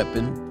is the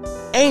weapon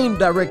aimed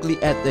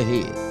directly at the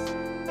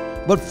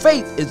head, but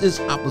faith is its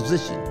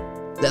opposition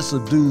that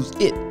subdues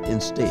it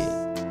instead.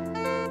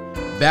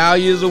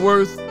 Value is the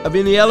worth of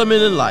any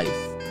element in life,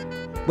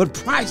 but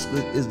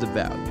priceless is the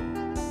value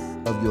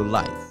of your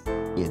life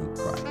in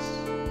Christ.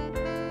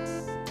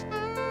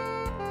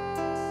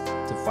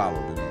 To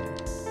follow the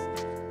leader.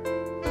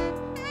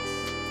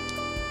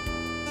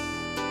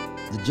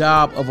 The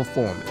job of a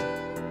foreman.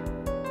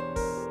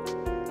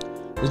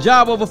 The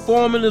job of a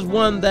foreman is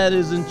one that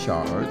is in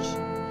charge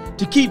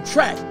to keep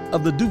track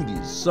of the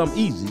duties, some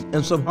easy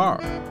and some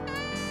hard.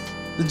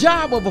 The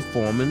job of a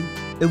foreman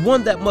is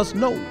one that must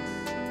know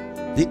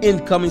the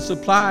incoming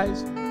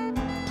supplies,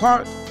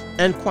 parts,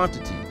 and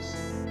quantities,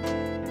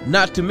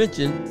 not to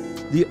mention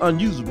the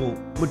unusable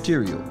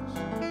materials.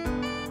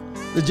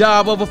 The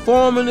job of a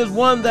foreman is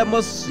one that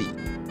must see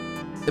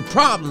the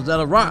problems that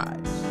arise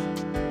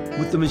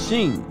with the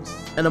machines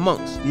and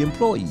amongst the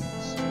employees.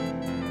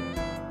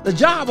 The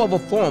job of a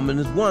foreman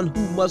is one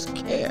who must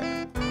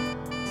care,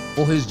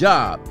 for his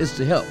job is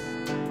to help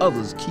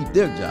others keep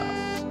their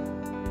jobs,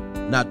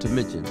 not to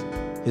mention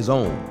his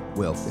own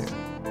welfare.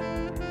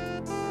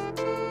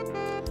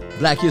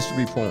 Black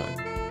History Poem.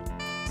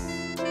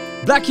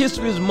 Black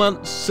History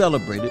Month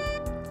celebrated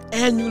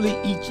annually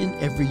each and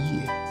every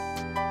year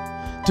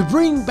to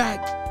bring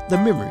back the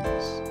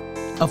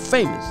memories of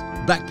famous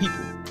black people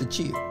to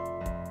cheer.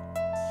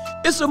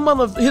 It's a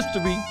month of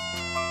history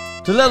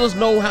to let us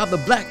know how the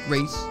black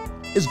race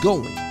is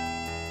going,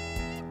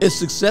 its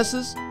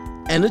successes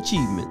and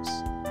achievements,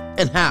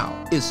 and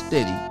how it's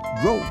steady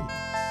growing.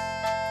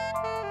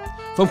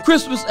 From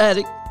Crispus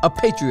Attucks, a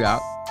patriot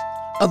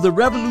of the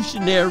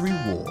Revolutionary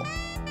War,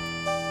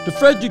 to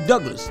Frederick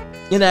Douglass,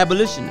 an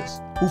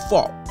abolitionist who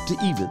fought to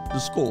even the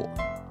score.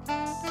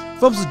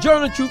 From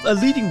Sojourner Truth, a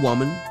leading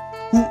woman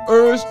who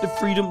urged the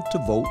freedom to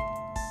vote,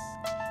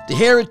 to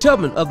Harriet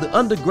Tubman of the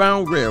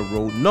Underground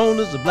Railroad, known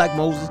as the Black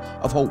Moses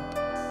of Hope.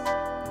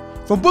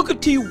 From Booker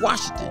T.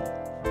 Washington,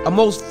 a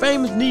most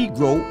famous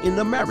Negro in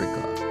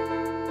America,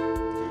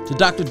 to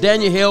Dr.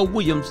 Daniel Hale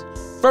Williams,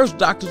 first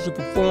doctor to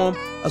perform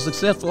a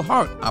successful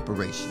heart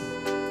operation.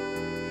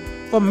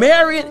 From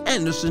Marian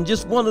Anderson,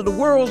 just one of the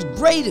world's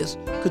greatest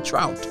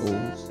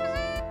contraltos,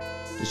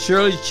 to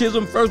Shirley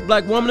Chisholm, first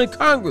black woman in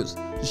Congress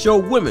to show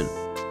women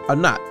are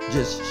not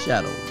just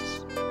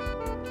shadows.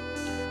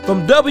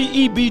 From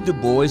W.E.B. Du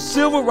Bois,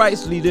 civil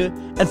rights leader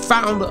and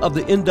founder of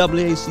the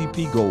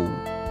NAACP Gold,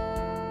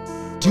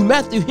 to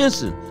Matthew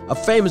Henson, a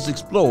famous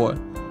explorer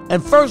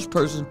and first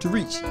person to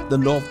reach the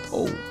North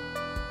Pole.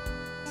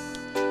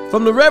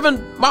 From the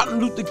Reverend Martin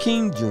Luther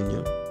King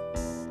Jr.,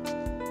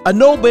 a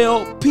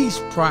Nobel Peace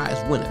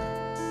Prize winner,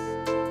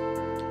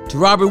 to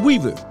Robert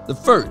Weaver, the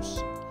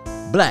first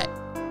black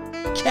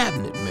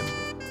cabinet member.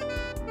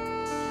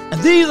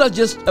 And these are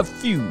just a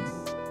few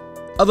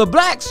of the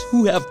blacks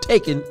who have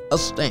taken a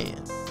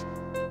stand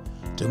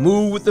to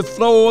move with the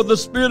flow of the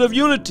spirit of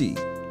unity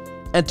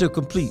and to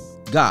complete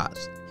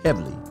God's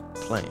heavenly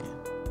plan.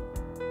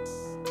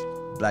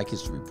 Black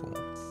History Poem.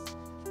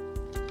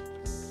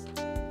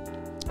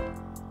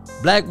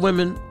 Black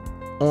women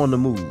on the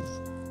move.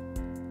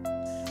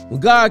 When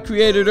God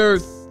created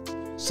earth,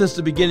 since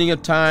the beginning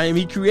of time,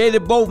 he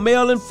created both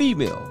male and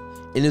female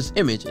in his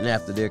image and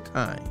after their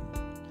kind,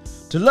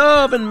 to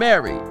love and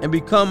marry and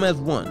become as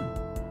one,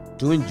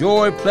 to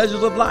enjoy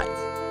pleasures of life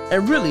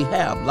and really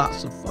have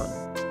lots of fun.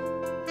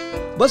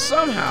 But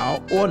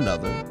somehow or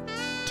another,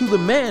 to the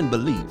man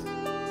belief,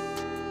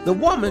 the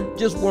woman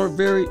just weren't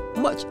very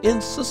much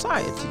in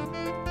society.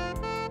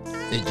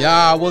 Their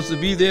job was to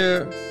be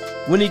there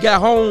when he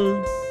got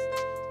home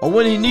or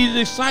when he needed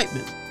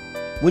excitement,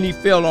 when he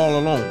felt all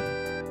alone.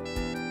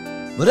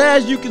 But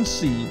as you can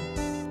see,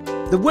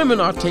 the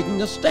women are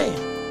taking a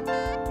stand,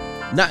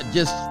 not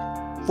just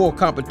for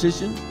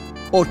competition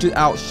or to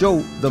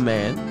outshow the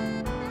man,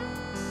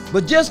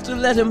 but just to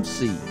let him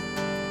see,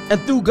 and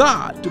through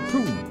God to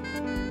prove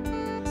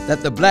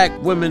that the black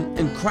women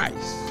in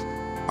Christ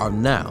are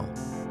now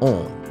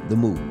on the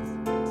move.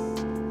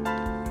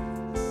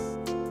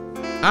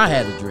 I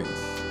had a dream.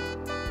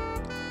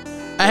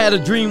 I had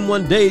a dream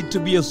one day to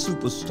be a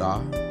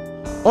superstar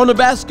on the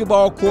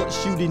basketball court,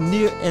 shooting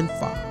near and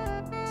far,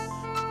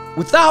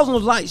 with thousands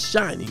of lights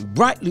shining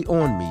brightly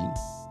on me,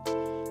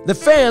 the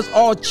fans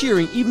all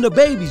cheering, even the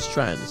babies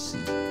trying to see.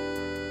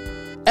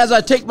 As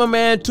I take my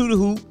man to the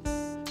hoop,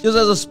 just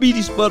as a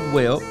speedy Spud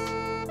Webb,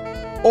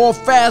 or a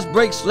fast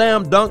break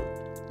slam dunk,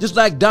 just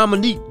like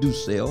Dominique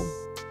Dussel.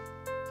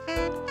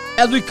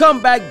 As we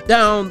come back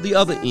down the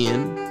other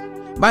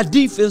end, my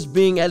defense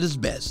being at its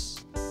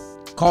best,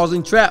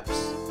 causing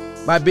traps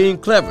by being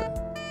clever,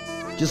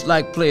 just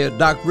like player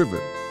Doc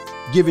Rivers,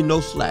 giving no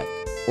slack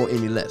or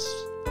any less.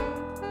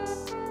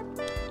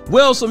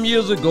 Well, some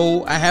years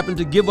ago, I happened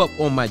to give up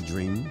on my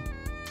dream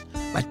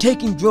by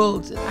taking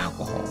drugs and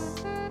alcohol,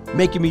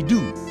 making me do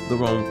the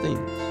wrong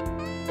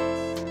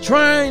things.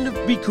 Trying to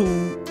be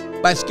cool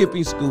by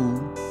skipping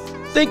school,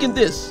 thinking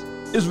this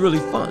is really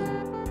fun.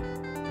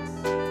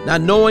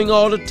 Not knowing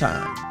all the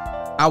time,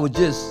 I was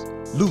just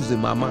losing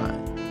my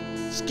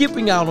mind,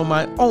 skipping out on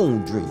my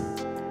own dream.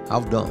 How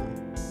dumb.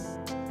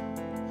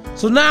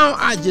 So now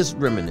I just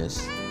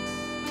reminisce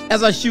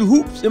as I shoot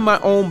hoops in my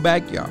own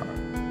backyard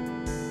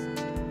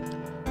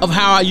of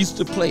how I used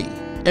to play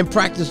and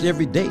practice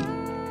every day,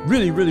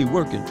 really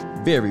working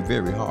very,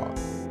 very hard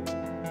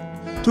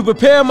to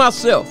prepare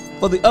myself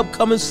for the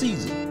upcoming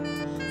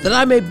season, that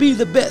I may be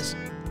the best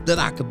that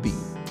I could be.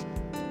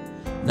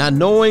 Not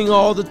knowing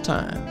all the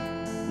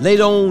time,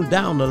 later on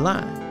down the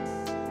line,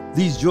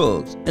 these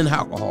drugs and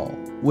alcohol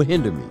will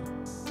hinder me.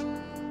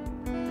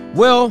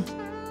 Well,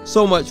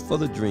 so much for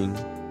the dream.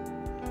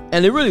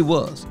 And it really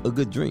was a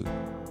good dream.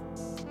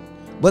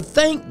 But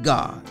thank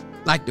God,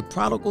 like the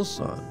prodigal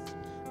son,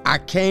 I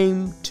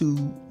came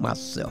to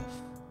myself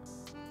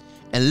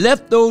and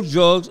left those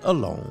drugs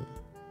alone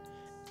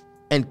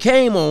and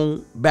came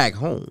on back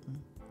home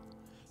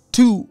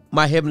to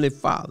my Heavenly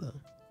Father,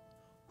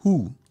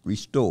 who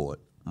restored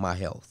my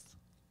health.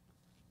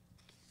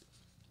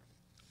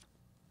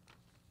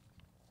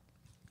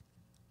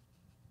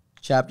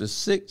 Chapter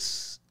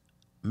 6,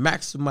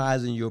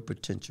 Maximizing Your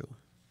Potential.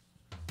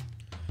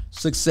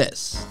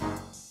 Success.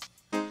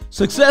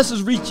 Success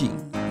is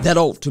reaching that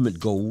ultimate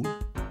goal,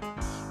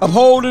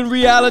 upholding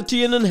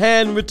reality in a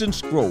handwritten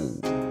scroll,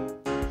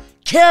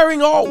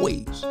 caring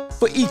always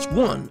for each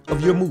one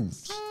of your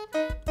moves,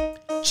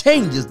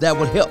 changes that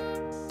would help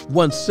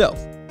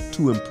oneself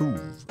to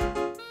improve.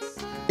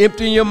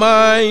 Emptying your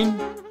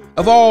mind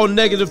of all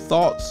negative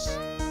thoughts,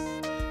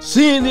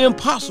 seeing the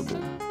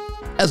impossible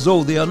as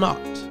though they are not,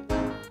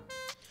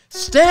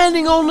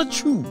 standing on the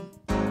true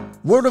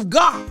word of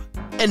God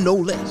and no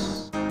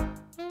less.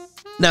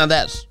 Now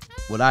that's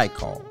what I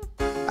call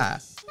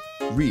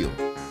real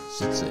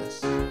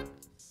success.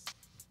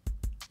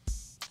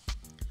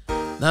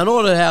 Now, in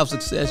order to have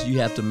success, you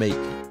have to make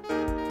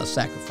a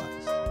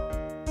sacrifice.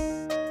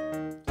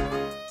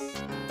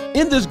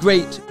 In this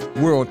great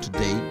world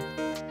today,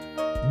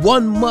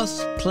 one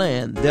must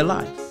plan their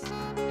life.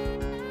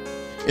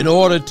 In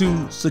order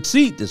to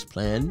succeed this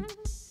plan,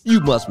 you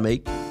must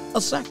make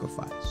a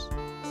sacrifice.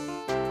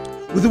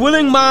 With a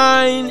willing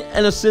mind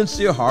and a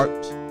sincere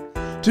heart,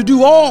 to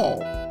do all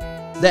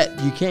that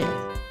you can,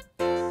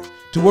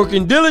 to work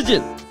in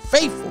diligent,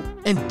 faithful,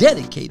 and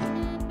dedicated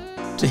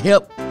to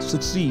help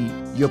succeed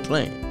your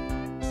plan.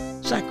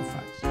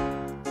 Sacrifice.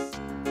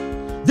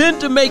 Then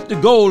to make the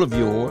goal of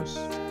yours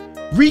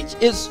reach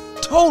its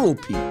total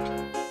peak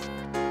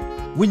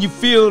when you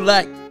feel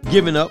like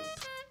giving up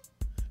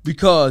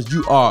because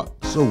you are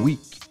so weak.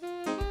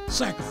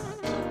 Sacrifice.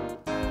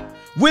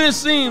 When it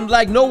seems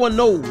like no one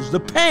knows the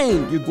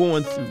pain you're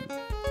going through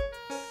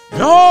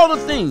and all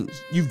the things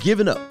you've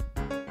given up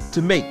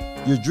to make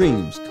your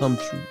dreams come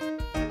true.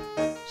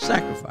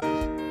 Sacrifice.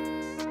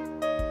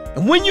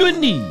 And when you're in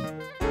need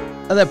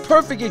of that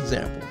perfect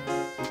example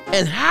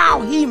and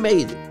how he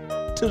made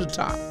it to the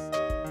top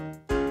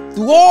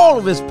through all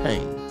of his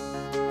pain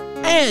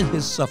and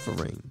his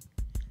suffering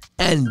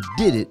and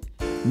did it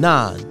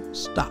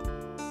non-stop.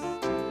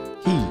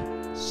 He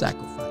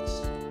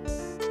sacrificed.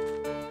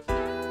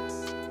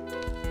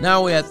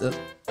 Now we're at the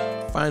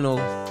final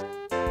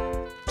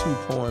 2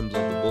 poems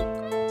of the book.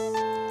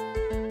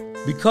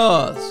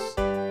 Because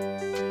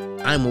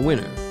I'm a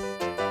winner.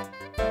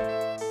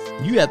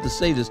 You have to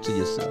say this to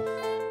yourself.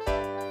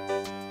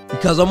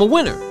 Because I'm a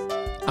winner,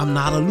 I'm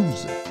not a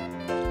loser.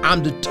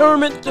 I'm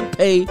determined to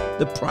pay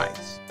the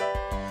price.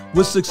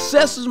 With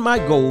success is my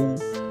goal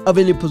of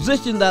any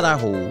position that I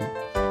hold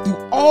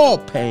through all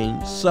pain,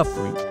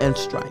 suffering, and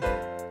strife.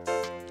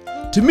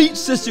 To meet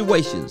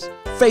situations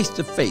face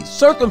to face,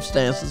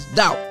 circumstances,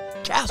 doubt,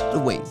 cast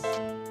away.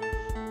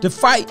 To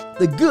fight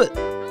the good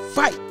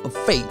fight of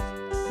faith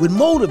with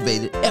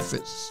motivated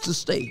efforts to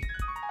stay.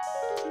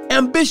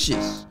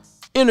 Ambitious,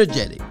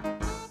 energetic,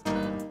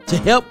 to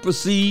help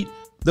proceed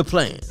the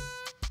plan.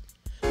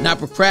 Not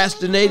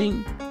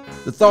procrastinating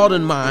the thought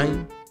in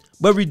mind,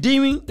 but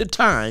redeeming the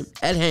time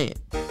at hand.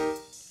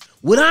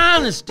 With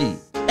honesty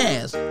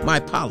as my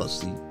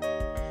policy,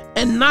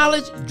 and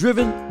knowledge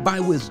driven by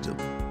wisdom.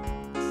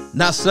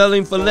 Not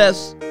settling for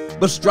less,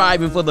 but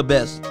striving for the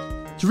best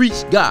to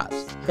reach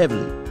God's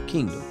heavenly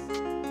kingdom.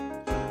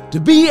 To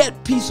be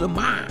at peace of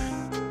mind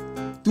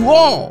through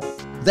all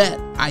that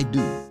I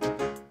do,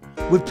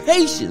 with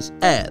patience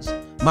as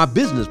my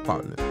business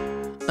partner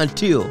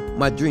until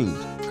my dreams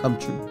come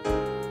true.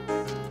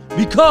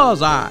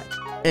 Because I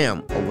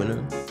am a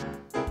winner,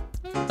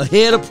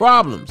 ahead of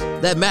problems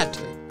that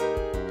matter.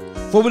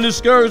 For when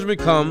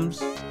discouragement comes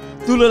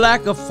through the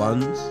lack of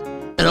funds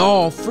and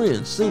all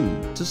friends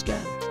seem to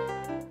scatter,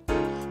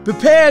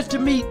 prepared to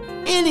meet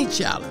any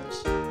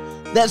challenge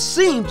that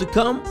seems to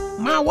come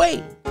my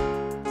way,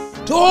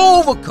 to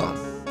overcome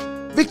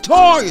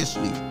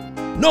victoriously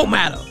no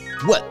matter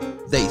what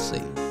they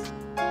say.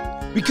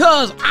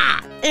 Because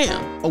I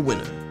am a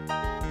winner,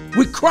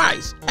 with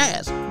Christ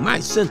as my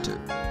center,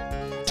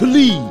 to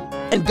lead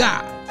and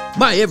guide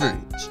my every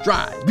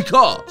stride,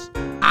 because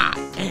I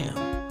am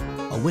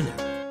a winner.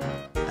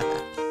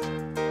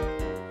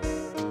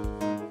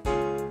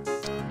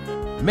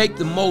 Make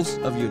the most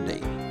of your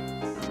day.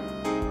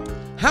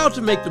 How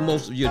to make the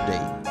most of your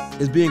day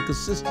is being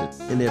consistent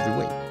in every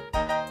way.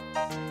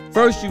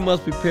 First, you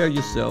must prepare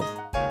yourself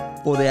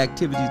for the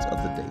activities of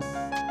the day.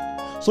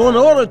 So in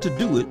order to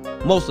do it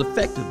most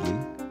effectively,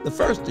 the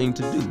first thing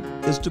to do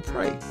is to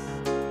pray.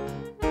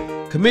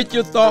 Commit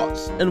your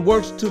thoughts and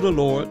works to the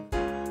Lord,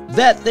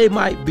 that they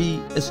might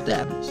be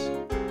established,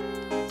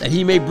 that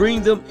he may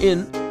bring them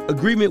in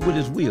agreement with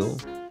his will,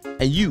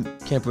 and you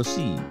can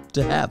proceed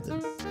to have them.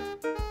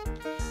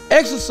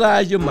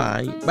 Exercise your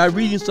mind by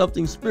reading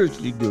something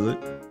spiritually good,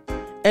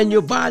 and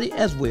your body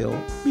as well,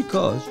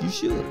 because you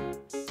should.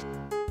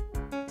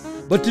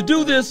 But to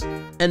do this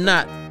and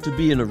not to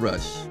be in a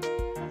rush,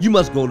 you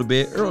must go to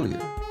bed earlier,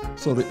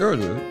 so the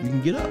earlier you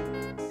can get up.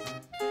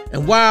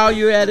 And while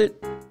you're at it,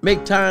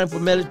 make time for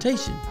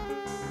meditation,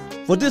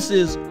 for this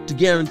is to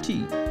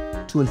guarantee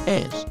to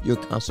enhance your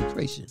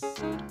concentration.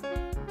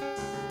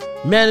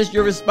 Manage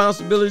your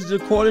responsibilities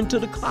according to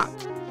the clock,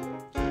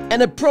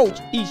 and approach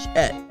each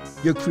at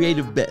your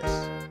creative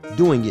best,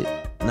 doing it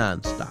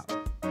non-stop.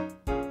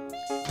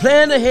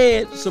 Plan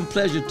ahead some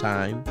pleasure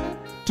time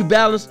to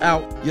balance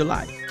out your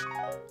life,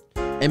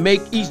 and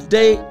make each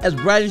day as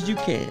bright as you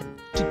can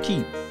to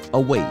keep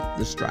away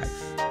the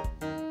strife.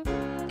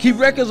 Keep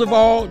records of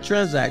all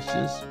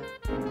transactions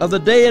of the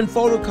day and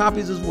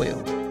photocopies as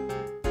well.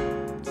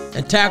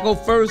 And tackle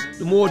first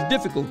the more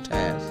difficult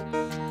task,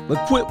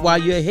 but quit while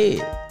you're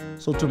ahead,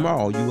 so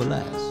tomorrow you will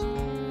last.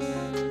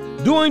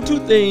 Doing two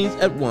things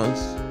at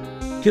once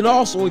can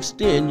also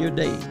extend your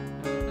day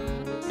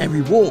and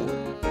reward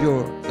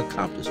your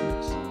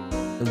accomplishments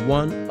in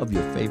one of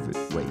your favorite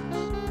ways.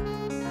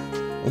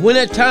 And when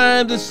at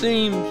times it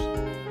seems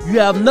you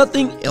have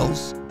nothing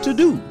else to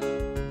do,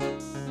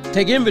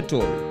 take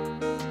inventory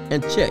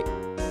and check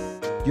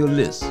your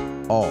list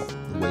all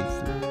the way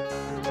through.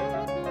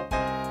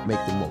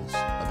 Make the most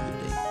of your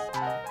day.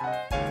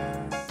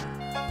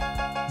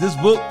 This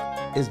book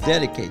is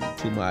dedicated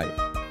to my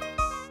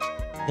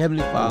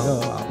Heavenly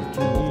Father,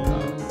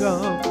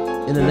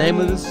 in the name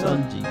of His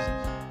Son, Jesus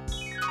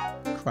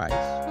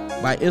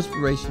Christ, by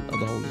inspiration of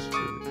the Holy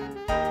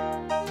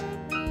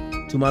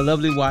Spirit. To my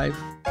lovely wife,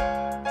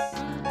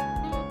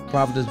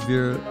 Prophetess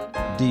Vera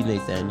D.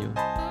 Nathaniel.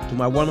 To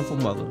my wonderful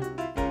mother,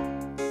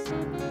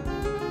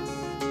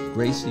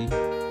 Gracie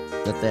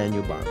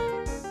Nathaniel Bonner.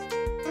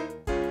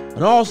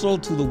 And also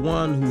to the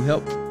one who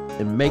helped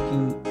in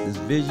making this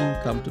vision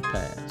come to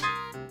pass,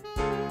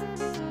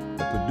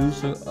 the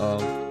producer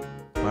of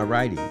my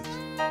writings,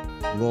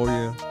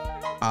 Gloria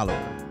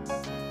Oliver.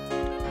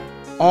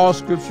 All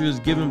scripture is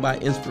given by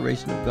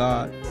inspiration of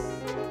God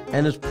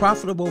and is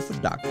profitable for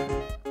doctrine,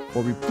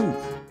 for reproof,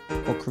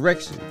 for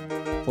correction,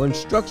 for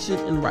instruction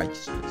in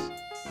righteousness,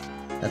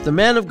 that the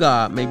man of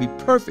God may be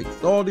perfect,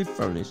 thoroughly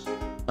furnished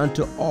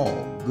unto all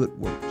good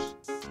works.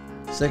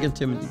 2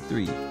 Timothy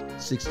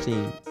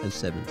 3:16 and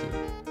 17.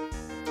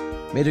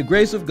 May the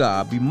grace of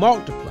God be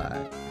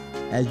multiplied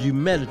as you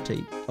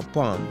meditate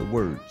upon the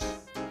words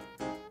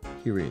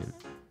herein.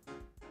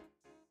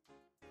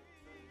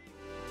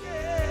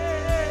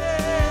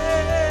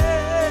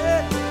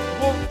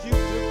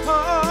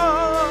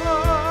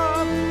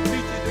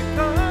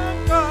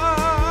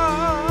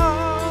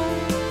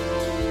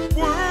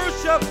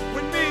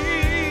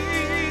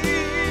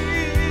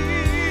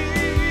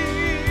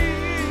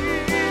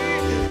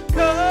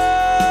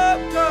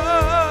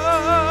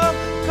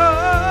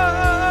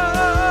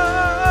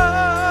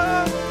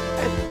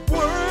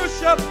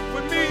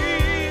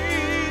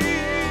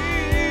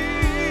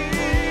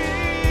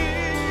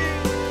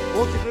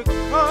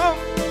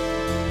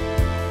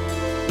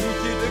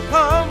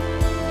 Come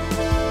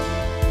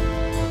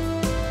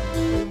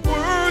and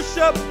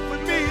worship